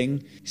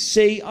thing.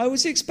 See, I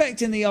was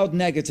expecting the odd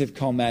negative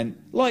comment,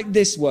 like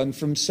this one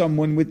from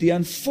someone with the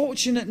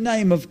unfortunate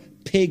name of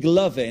Pig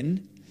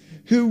Lovin',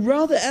 who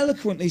rather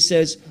eloquently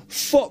says,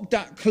 "Fuck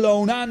that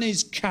clone and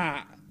his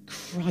cat."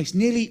 Christ,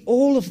 nearly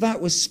all of that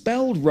was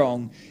spelled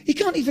wrong. He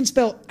can't even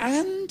spell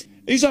 "and."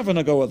 He's having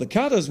a go at the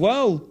cat as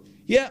well.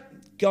 Yeah,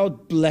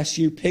 God bless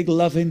you, Pig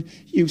Lovin',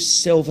 you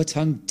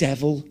silver-tongued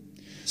devil.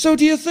 So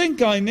do you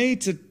think I need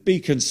to be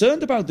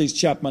concerned about these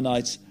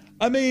Chapmanites?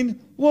 I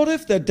mean, what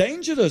if they're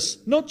dangerous,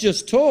 not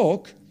just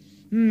talk?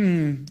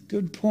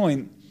 Good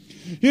point.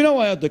 You know,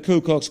 I had the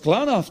Ku Klux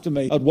Klan after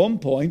me at one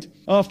point,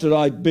 after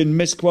I'd been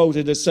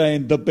misquoted as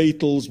saying the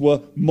Beatles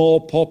were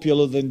more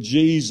popular than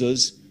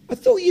Jesus. I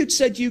thought you'd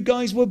said you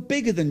guys were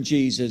bigger than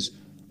Jesus.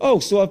 Oh,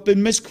 so I've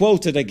been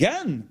misquoted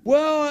again.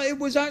 Well, it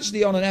was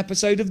actually on an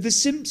episode of The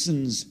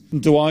Simpsons.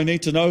 Do I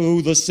need to know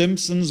who The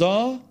Simpsons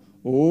are?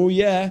 Oh,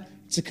 yeah.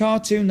 It's a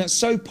cartoon that's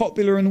so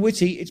popular and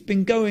witty, it's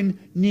been going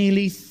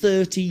nearly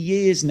 30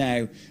 years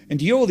now.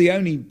 And you're the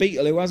only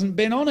Beatle who hasn't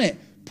been on it.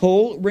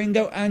 Paul,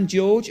 Ringo and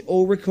George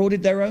all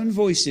recorded their own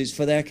voices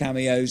for their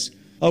cameos.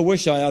 I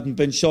wish I hadn't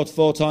been shot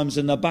 4 times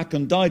in the back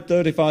and died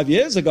 35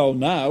 years ago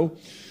now.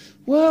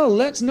 Well,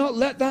 let's not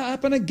let that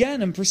happen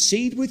again and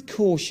proceed with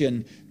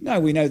caution. Now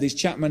we know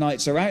these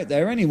Chapmanites are out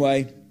there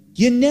anyway.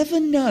 You never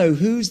know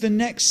who's the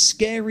next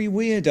scary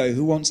weirdo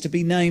who wants to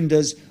be named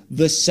as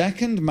the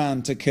second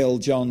man to kill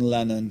John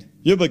Lennon.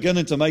 You're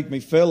beginning to make me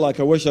feel like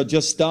I wish I'd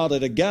just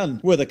started again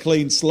with a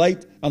clean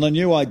slate and a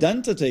new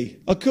identity.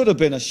 I could have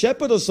been a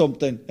shepherd or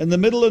something in the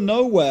middle of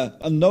nowhere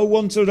and no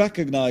one to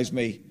recognise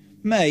me.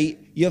 Mate,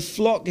 your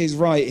flock is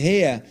right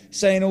here,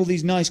 saying all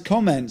these nice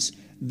comments.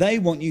 They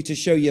want you to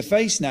show your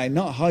face now,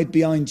 not hide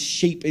behind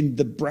sheep in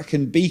the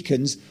Brecon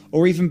Beacons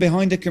or even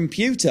behind a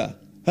computer.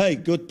 Hey,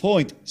 good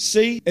point.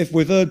 See if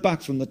we've heard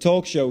back from the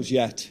talk shows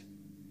yet.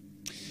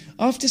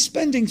 After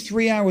spending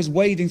 3 hours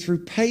wading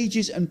through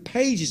pages and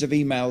pages of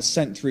emails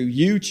sent through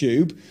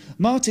YouTube,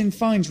 Martin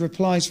finds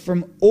replies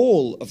from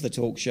all of the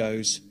talk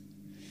shows.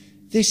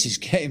 This is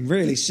getting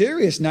really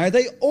serious now.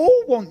 They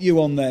all want you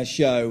on their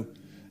show.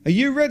 Are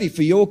you ready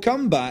for your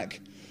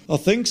comeback? I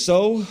think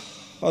so.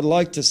 I'd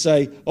like to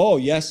say, oh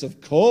yes,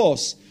 of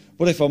course.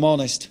 But if I'm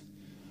honest,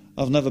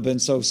 I've never been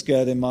so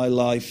scared in my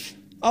life.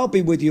 I'll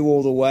be with you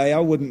all the way, I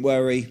wouldn't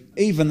worry.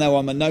 Even though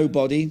I'm a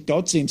nobody,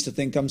 God seems to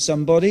think I'm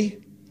somebody.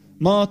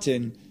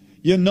 Martin,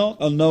 you're not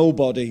a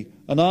nobody,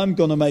 and I'm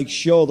going to make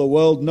sure the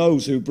world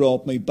knows who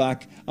brought me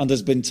back and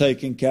has been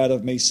taking care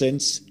of me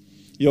since.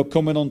 You're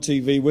coming on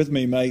TV with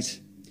me,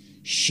 mate.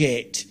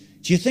 Shit.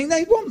 Do you think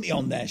they want me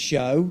on their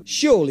show?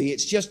 Surely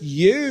it's just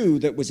you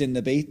that was in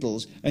the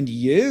Beatles, and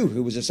you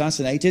who was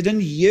assassinated,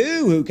 and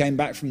you who came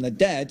back from the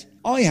dead.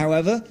 I,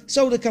 however,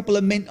 sold a couple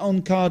of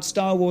mint-on-card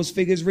Star Wars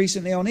figures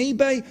recently on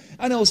eBay,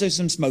 and also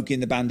some Smokey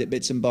and the Bandit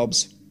bits and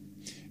bobs.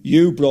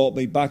 You brought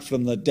me back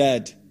from the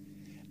dead.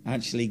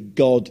 Actually,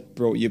 God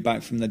brought you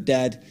back from the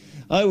dead.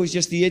 I was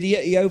just the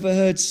idiot he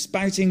overheard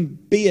spouting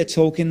beer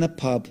talk in the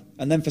pub,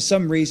 and then for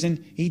some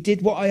reason he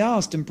did what I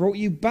asked and brought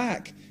you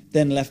back.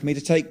 Then left me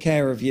to take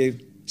care of you.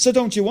 So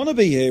don't you want to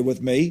be here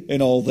with me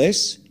in all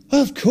this?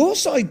 Of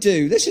course I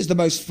do. This is the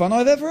most fun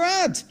I've ever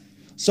had.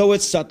 So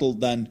it's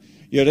settled then.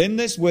 You're in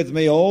this with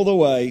me all the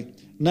way.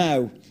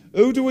 Now,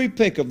 who do we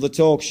pick of the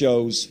talk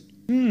shows?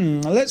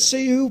 Let's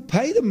see who'll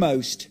pay the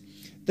most.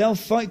 They'll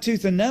fight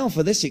tooth and nail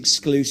for this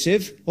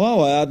exclusive.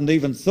 Well, I hadn't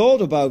even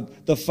thought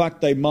about the fact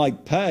they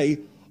might pay.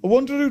 I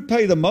wonder who'd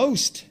pay the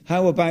most.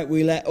 How about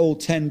we let all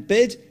 10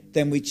 bid,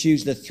 then we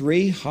choose the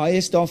 3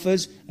 highest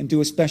offers and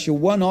do a special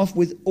one-off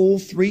with all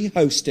 3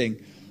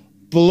 hosting.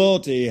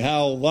 Bloody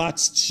hell,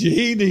 that's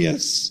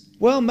genius.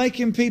 Well,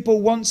 making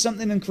people want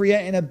something and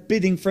creating a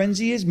bidding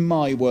frenzy is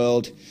my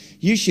world.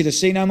 You should have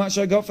seen how much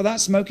I got for that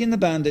Smoking the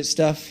Bandit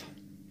stuff.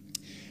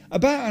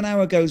 About an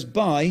hour goes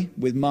by,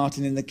 with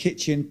Martin in the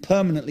kitchen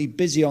permanently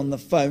busy on the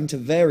phone to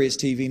various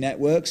TV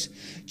networks.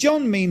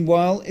 John,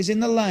 meanwhile, is in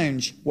the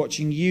lounge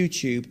watching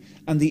YouTube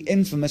and the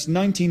infamous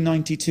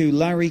 1992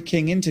 Larry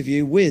King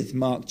interview with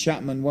Mark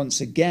Chapman once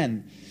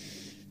again.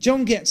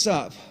 John gets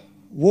up,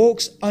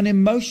 walks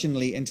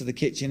unemotionally into the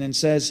kitchen and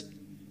says,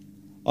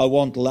 I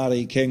want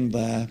Larry King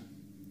there.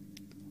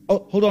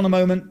 Oh, hold on a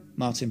moment.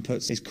 Martin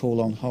puts his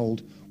call on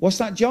hold. What's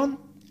that, John?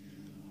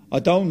 I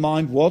don't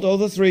mind what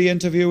other 3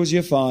 interviewers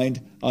you find.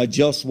 I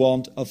just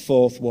want a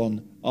 4th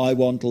one. I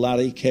want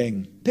Larry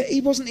King. But he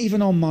wasn't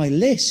even on my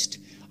list.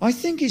 I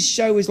think his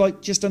show is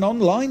like just an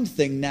online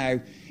thing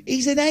now.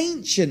 He's an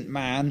ancient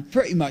man,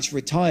 pretty much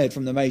retired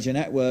from the major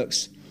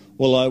networks.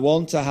 Well, I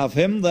want to have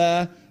him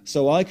there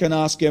so I can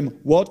ask him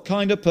what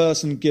kind of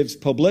person gives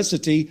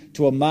publicity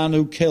to a man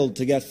who killed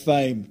to get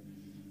fame.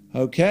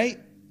 OK,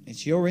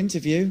 it's your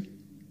interview.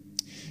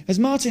 As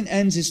Martin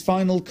ends his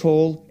final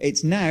call,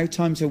 it's now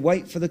time to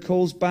wait for the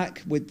calls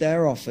back with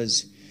their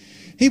offers.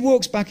 He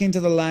walks back into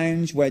the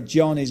lounge where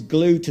John is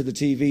glued to the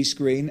TV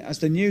screen as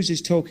the news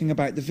is talking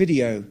about the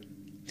video.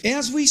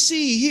 As we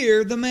see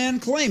here, the man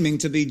claiming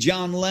to be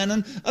John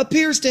Lennon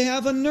appears to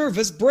have a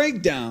nervous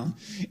breakdown.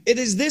 It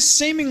is this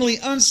seemingly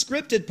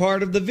unscripted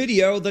part of the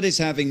video that is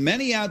having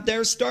many out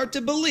there start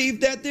to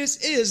believe that this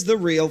is the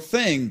real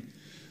thing.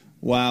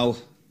 Wow.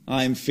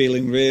 I'm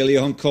feeling really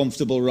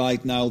uncomfortable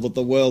right now that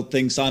the world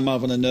thinks I'm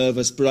having a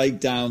nervous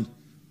breakdown.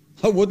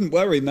 I wouldn't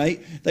worry,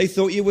 mate. They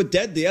thought you were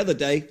dead the other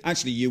day.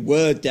 Actually, you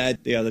were dead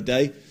the other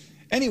day.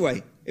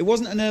 Anyway, it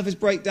wasn't a nervous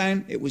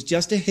breakdown. It was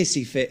just a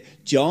hissy fit.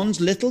 John's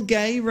little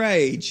gay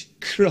rage.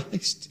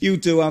 Christ, you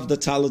do have the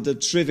talent of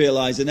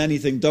trivialising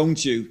anything,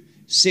 don't you?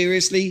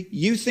 Seriously,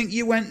 you think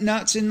you went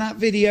nuts in that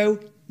video?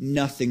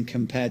 Nothing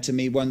compared to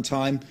me one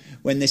time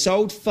when this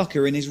old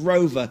fucker in his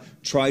Rover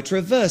tried to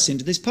reverse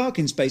into this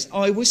parking space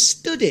I was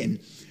stood in.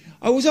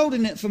 I was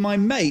holding it for my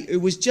mate who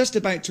was just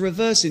about to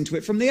reverse into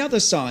it from the other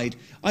side.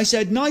 I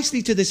said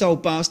nicely to this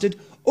old bastard,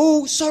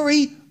 "Oh,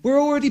 sorry,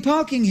 we're already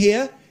parking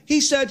here."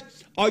 He said,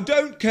 "I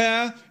don't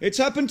care, it's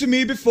happened to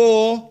me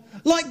before."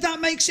 Like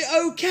that makes it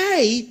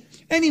okay?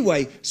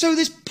 Anyway, so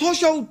this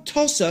posh old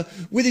tosser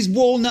with his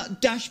walnut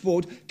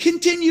dashboard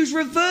continues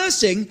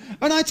reversing,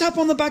 and I tap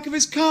on the back of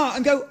his car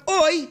and go,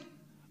 "Oi,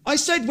 I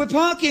said we're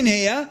parking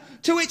here,"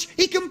 to which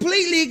he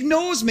completely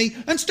ignores me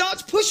and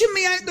starts pushing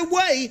me out the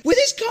way with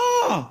his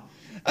car.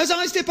 As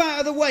I step out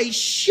of the way,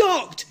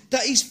 shocked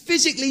that he's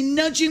physically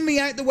nudging me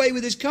out the way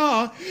with his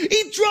car,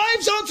 he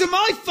drives onto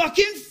my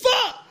fucking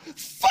foot!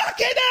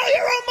 Fucking hell,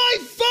 you're on my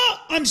foot!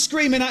 I'm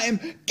screaming at him,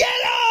 "Get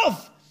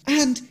off!"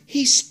 And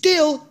he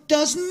still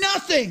does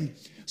nothing.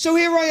 So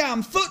here I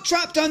am, foot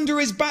trapped under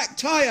his back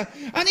tyre,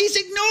 and he's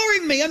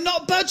ignoring me and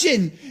not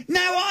budging.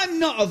 Now, I'm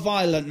not a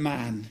violent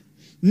man.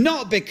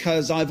 Not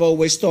because I've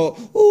always thought,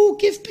 oh,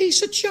 give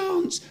peace a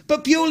chance,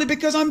 but purely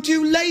because I'm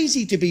too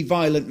lazy to be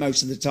violent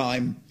most of the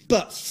time.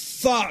 But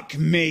fuck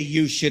me,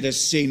 you should have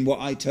seen what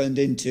I turned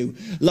into,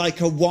 like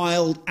a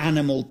wild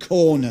animal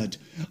cornered.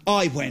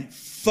 I went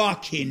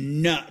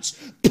fucking nuts,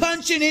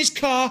 punching his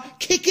car,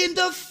 kicking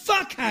the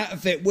fuck out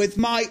of it with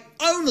my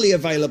only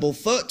available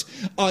foot.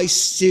 I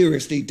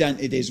seriously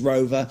dented his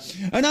Rover,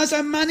 and as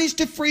I managed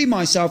to free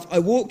myself, I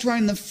walked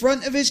round the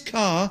front of his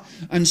car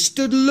and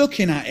stood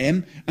looking at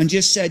him and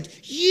just said,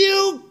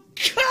 "You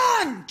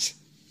cunt!"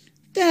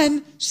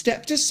 Then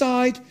stepped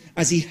aside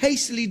as he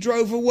hastily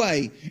drove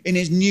away in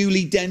his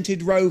newly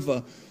dented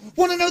Rover.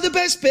 Want to know the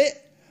best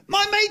bit?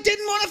 My mate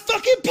didn't want to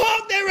fucking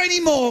park there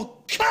anymore.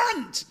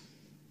 Cunt!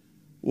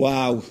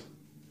 Wow.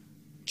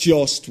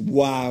 Just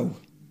wow.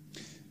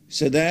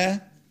 So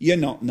there, you're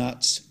not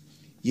nuts.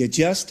 You're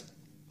just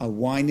a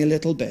whiny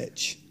little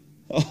bitch.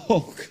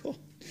 Oh, God.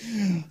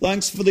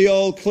 Thanks for the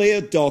all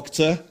clear,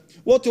 Doctor.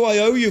 What do I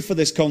owe you for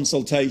this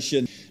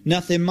consultation?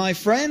 Nothing, my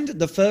friend.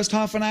 The first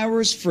half an hour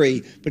is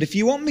free. But if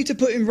you want me to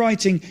put in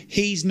writing,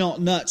 he's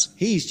not nuts,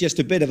 he's just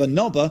a bit of a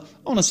knobber,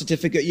 on a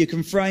certificate you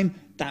can frame,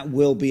 that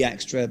will be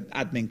extra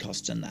admin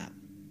costs and that.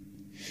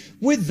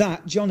 With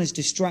that, John is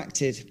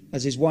distracted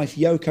as his wife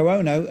Yoko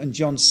Ono and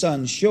John's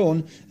son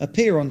Sean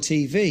appear on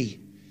TV.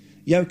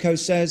 Yoko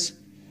says,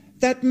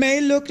 "That may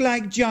look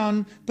like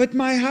John, but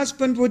my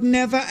husband would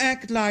never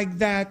act like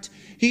that.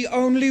 He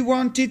only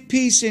wanted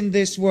peace in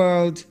this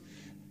world."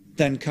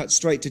 Then cut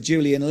straight to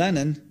Julian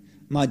Lennon.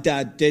 My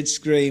dad did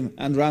scream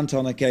and rant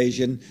on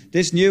occasion.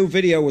 This new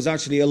video was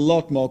actually a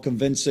lot more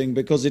convincing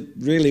because it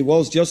really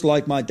was just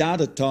like my dad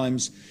at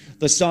times.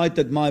 The side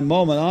that my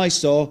mum and I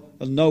saw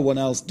and no one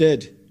else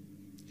did.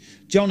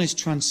 John is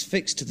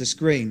transfixed to the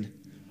screen.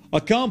 I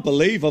can't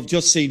believe I've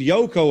just seen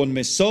Yoko and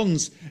my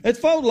sons. It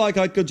felt like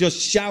I could just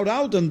shout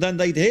out and then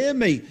they'd hear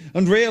me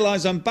and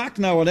realise I'm back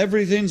now and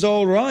everything's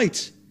all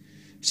right.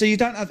 So you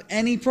don't have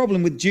any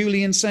problem with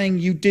Julian saying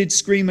you did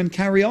scream and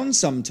carry on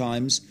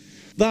sometimes?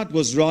 That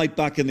was right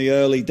back in the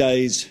early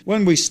days,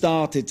 when we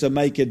started to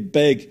make it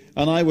big,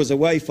 and I was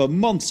away for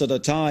months at a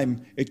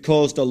time. It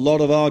caused a lot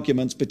of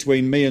arguments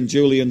between me and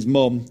Julian's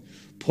mum.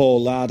 Poor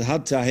lad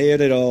had to hear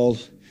it all.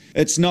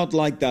 It's not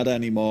like that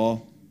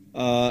anymore.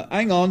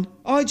 Hang on,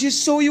 I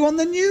just saw you on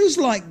the news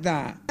like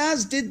that,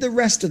 as did the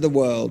rest of the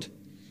world.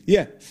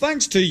 Yeah,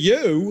 thanks to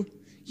you.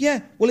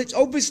 Yeah, well, it's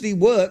obviously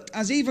worked,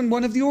 as even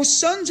one of your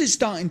sons is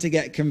starting to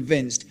get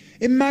convinced.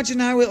 Imagine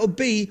how it'll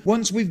be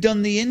once we've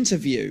done the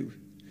interview.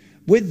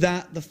 With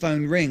that, the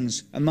phone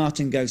rings, and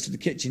Martin goes to the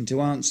kitchen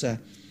to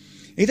answer.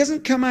 He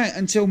doesn't come out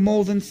until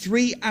more than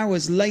 3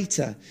 hours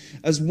later,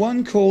 as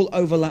one call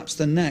overlaps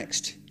the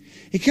next.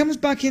 He comes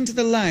back into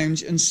the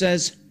lounge and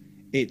says,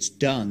 "It's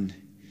done.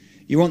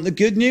 You want the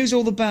good news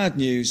or the bad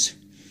news?"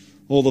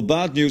 "Well, the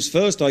bad news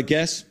first, I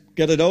guess.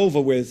 Get it over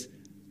with."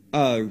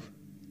 Oh,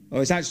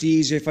 it's actually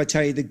easier if I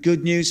tell you the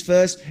good news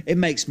first. It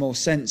makes more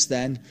sense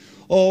then.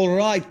 All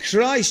right,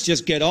 Christ,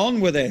 just get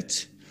on with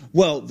it.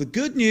 Well, the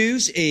good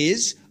news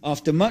is,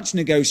 after much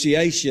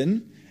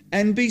negotiation,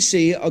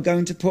 NBC are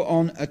going to put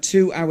on a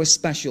 2-hour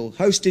special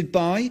hosted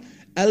by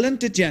Ellen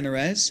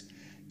DeGeneres,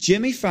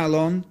 Jimmy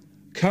Fallon,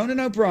 Conan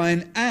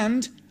O'Brien,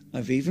 and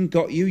I've even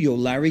got you your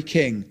Larry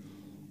King.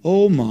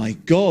 Oh my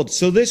God,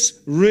 so this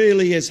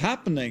really is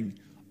happening?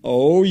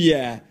 Oh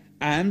yeah,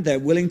 and they're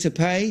willing to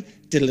pay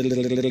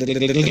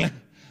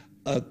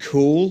a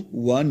cool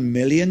 $1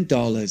 million.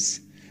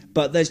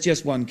 But there's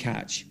just one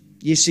catch.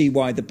 You see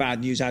why the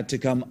bad news had to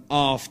come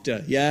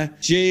after, yeah?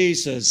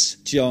 Jesus,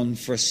 John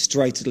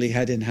frustratedly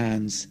head in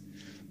hands.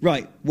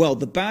 Right, well,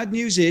 the bad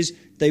news is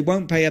they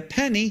won't pay a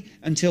penny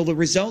until the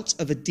results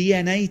of a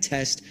DNA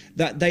test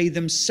that they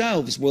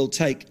themselves will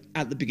take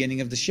at the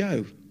beginning of the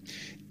show.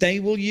 They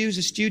will use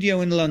a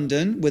studio in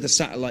London with a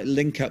satellite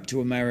link up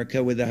to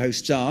America where the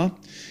hosts are.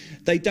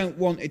 They don't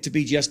want it to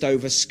be just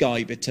over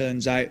Skype, it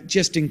turns out,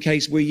 just in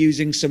case we're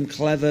using some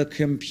clever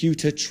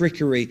computer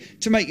trickery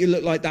to make you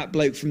look like that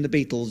bloke from the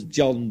Beatles,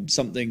 John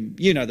something,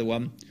 you know the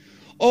one.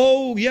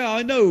 Oh, yeah,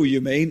 I know who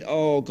you mean.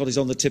 Oh, God, he's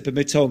on the tip of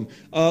my tongue.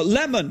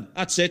 Lemon,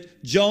 that's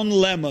it, John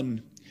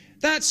Lennon.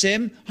 That's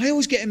him. I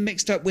always get him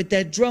mixed up with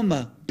their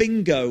drummer,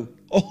 Bingo.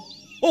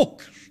 Oh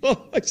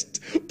Christ,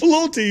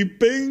 bloody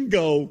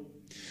Bingo.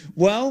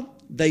 Well,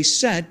 they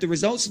said the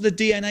results of the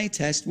DNA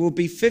test will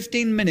be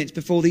 15 minutes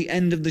before the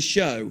end of the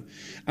show,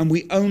 and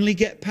we only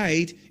get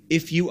paid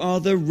if you are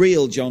the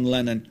real John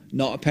Lennon,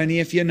 not a penny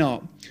if you're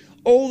not.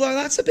 Although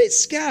that's a bit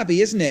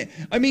scabby, isn't it?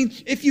 I mean,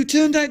 if you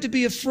turned out to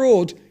be a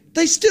fraud,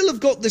 they still have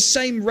got the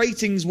same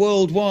ratings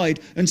worldwide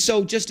and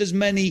sold just as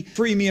many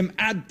premium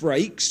ad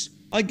breaks.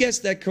 I guess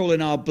they're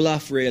calling our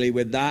bluff really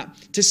with that,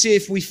 to see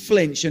if we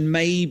flinch, and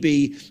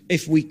maybe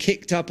if we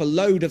kicked up a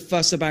load of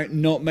fuss about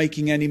not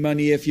making any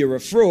money if you're a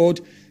fraud,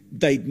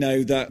 they'd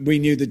know that we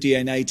knew the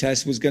DNA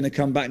test was going to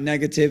come back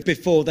negative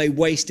before they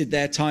wasted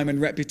their time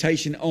and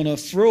reputation on a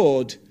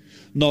fraud.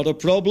 Not a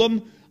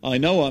problem. I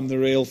know I'm the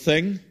real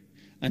thing.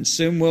 And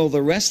soon will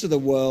the rest of the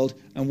world,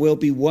 and we'll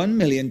be $1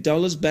 million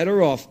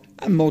better off.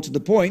 And more to the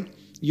point,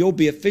 you'll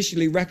be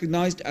officially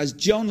recognised as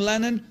John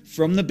Lennon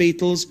from the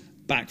Beatles,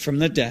 back from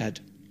the dead.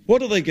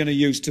 What are they going to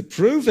use to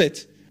prove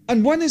it?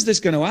 And when is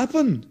this going to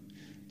happen?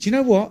 Do you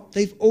know what?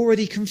 They've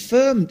already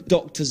confirmed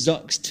Dr.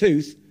 Zuck's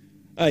tooth.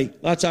 Hey,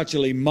 that's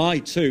actually my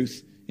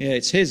tooth. Yeah,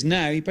 it's his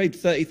now. He paid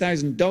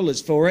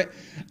 $30,000 for it.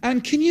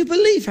 And can you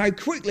believe how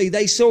quickly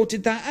they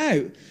sorted that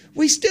out?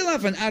 We still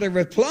haven't had a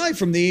reply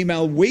from the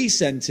email we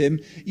sent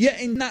him,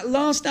 yet in that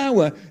last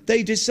hour,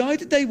 they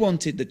decided they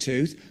wanted the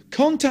tooth,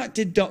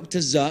 contacted Dr.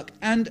 Zuck,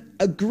 and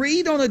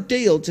agreed on a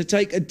deal to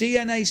take a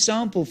DNA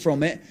sample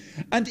from it,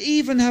 and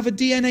even have a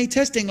DNA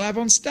testing lab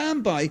on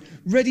standby,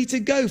 ready to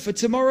go for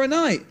tomorrow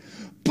night.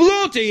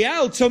 Bloody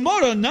hell,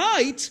 tomorrow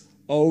night?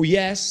 Oh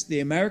yes,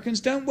 the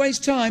Americans don't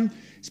waste time.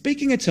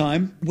 Speaking of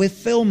time, we're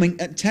filming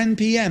at 10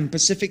 p.m.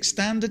 Pacific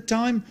Standard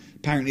Time.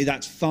 Apparently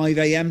that's 5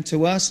 a.m.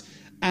 to us.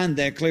 And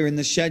they're clearing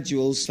the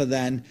schedules for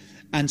then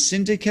and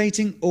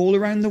syndicating all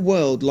around the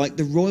world like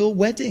the royal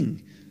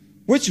wedding.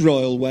 Which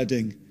royal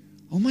wedding?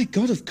 Oh my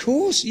God, of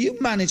course. You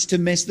managed to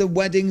miss the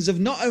weddings of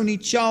not only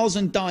Charles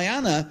and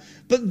Diana,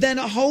 but then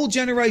a whole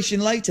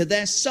generation later,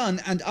 their son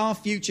and our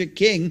future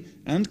king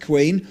and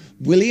queen,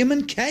 William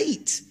and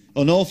Kate.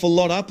 An awful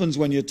lot happens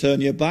when you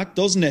turn your back,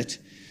 doesn't it?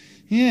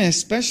 Yeah,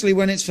 especially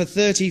when it's for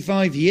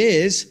 35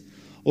 years.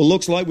 Well,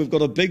 looks like we've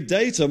got a big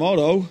day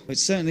tomorrow.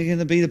 It's certainly going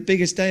to be the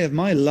biggest day of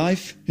my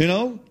life. You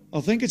know, I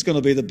think it's going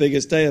to be the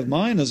biggest day of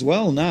mine as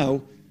well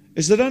now.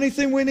 Is there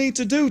anything we need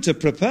to do to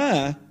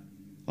prepare?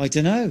 I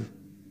don't know.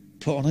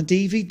 Put on a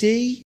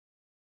DVD?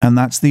 And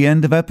that's the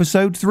end of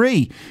episode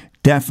 3.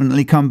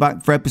 Definitely come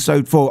back for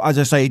episode 4. As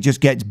I say, it just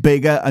gets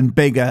bigger and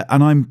bigger,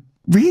 and I'm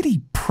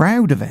really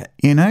proud of it,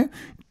 you know?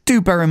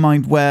 Do bear in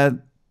mind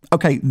where,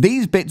 okay,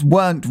 these bits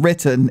weren't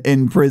written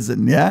in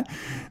prison, yeah?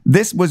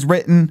 This was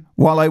written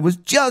while I was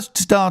just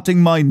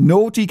starting my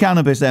naughty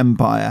cannabis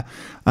empire.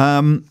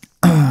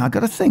 I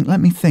gotta think, let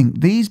me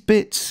think. These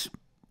bits,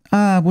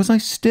 was I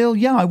still?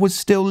 Yeah, I was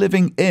still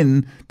living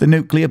in the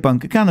nuclear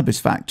bunker cannabis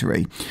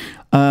factory.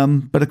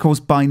 But of course,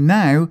 by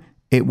now,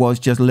 it was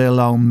just little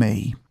old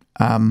me.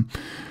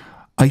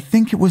 I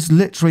think it was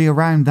literally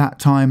around that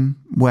time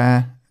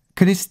where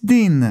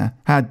Christina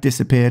had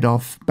disappeared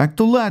off back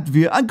to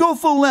Latvia. I go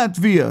for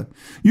Latvia.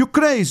 You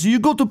crazy. You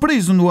go to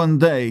prison one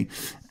day.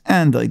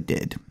 And I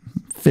did.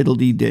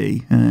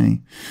 Fiddle-dee-dee.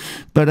 Hey.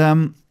 But,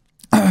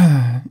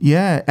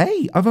 yeah.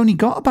 Hey, I've only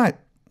got about,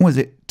 was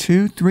it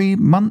 2-3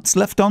 months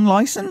left on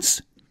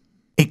license?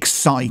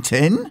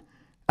 Exciting.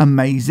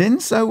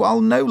 Amazing. So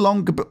I'll no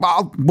longer,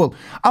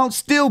 I'll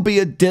still be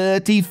a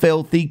dirty,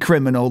 filthy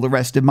criminal the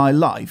rest of my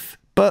life.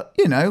 But,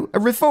 you know, a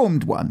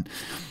reformed one.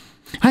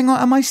 Hang on,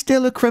 am I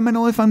still a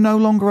criminal if I'm no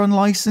longer on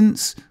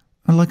license?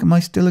 Or like, am I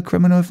still a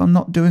criminal if I'm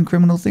not doing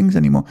criminal things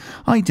anymore?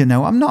 I don't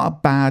know. I'm not a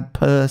bad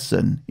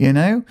person, you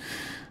know?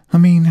 I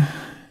mean,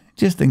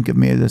 just think of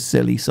me as a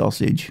silly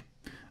sausage.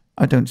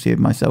 I don't see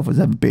myself as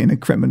ever being a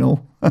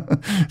criminal.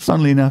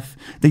 Funnily enough,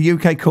 the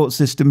UK court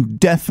system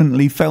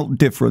definitely felt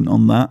different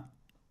on that.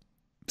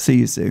 See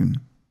you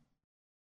soon.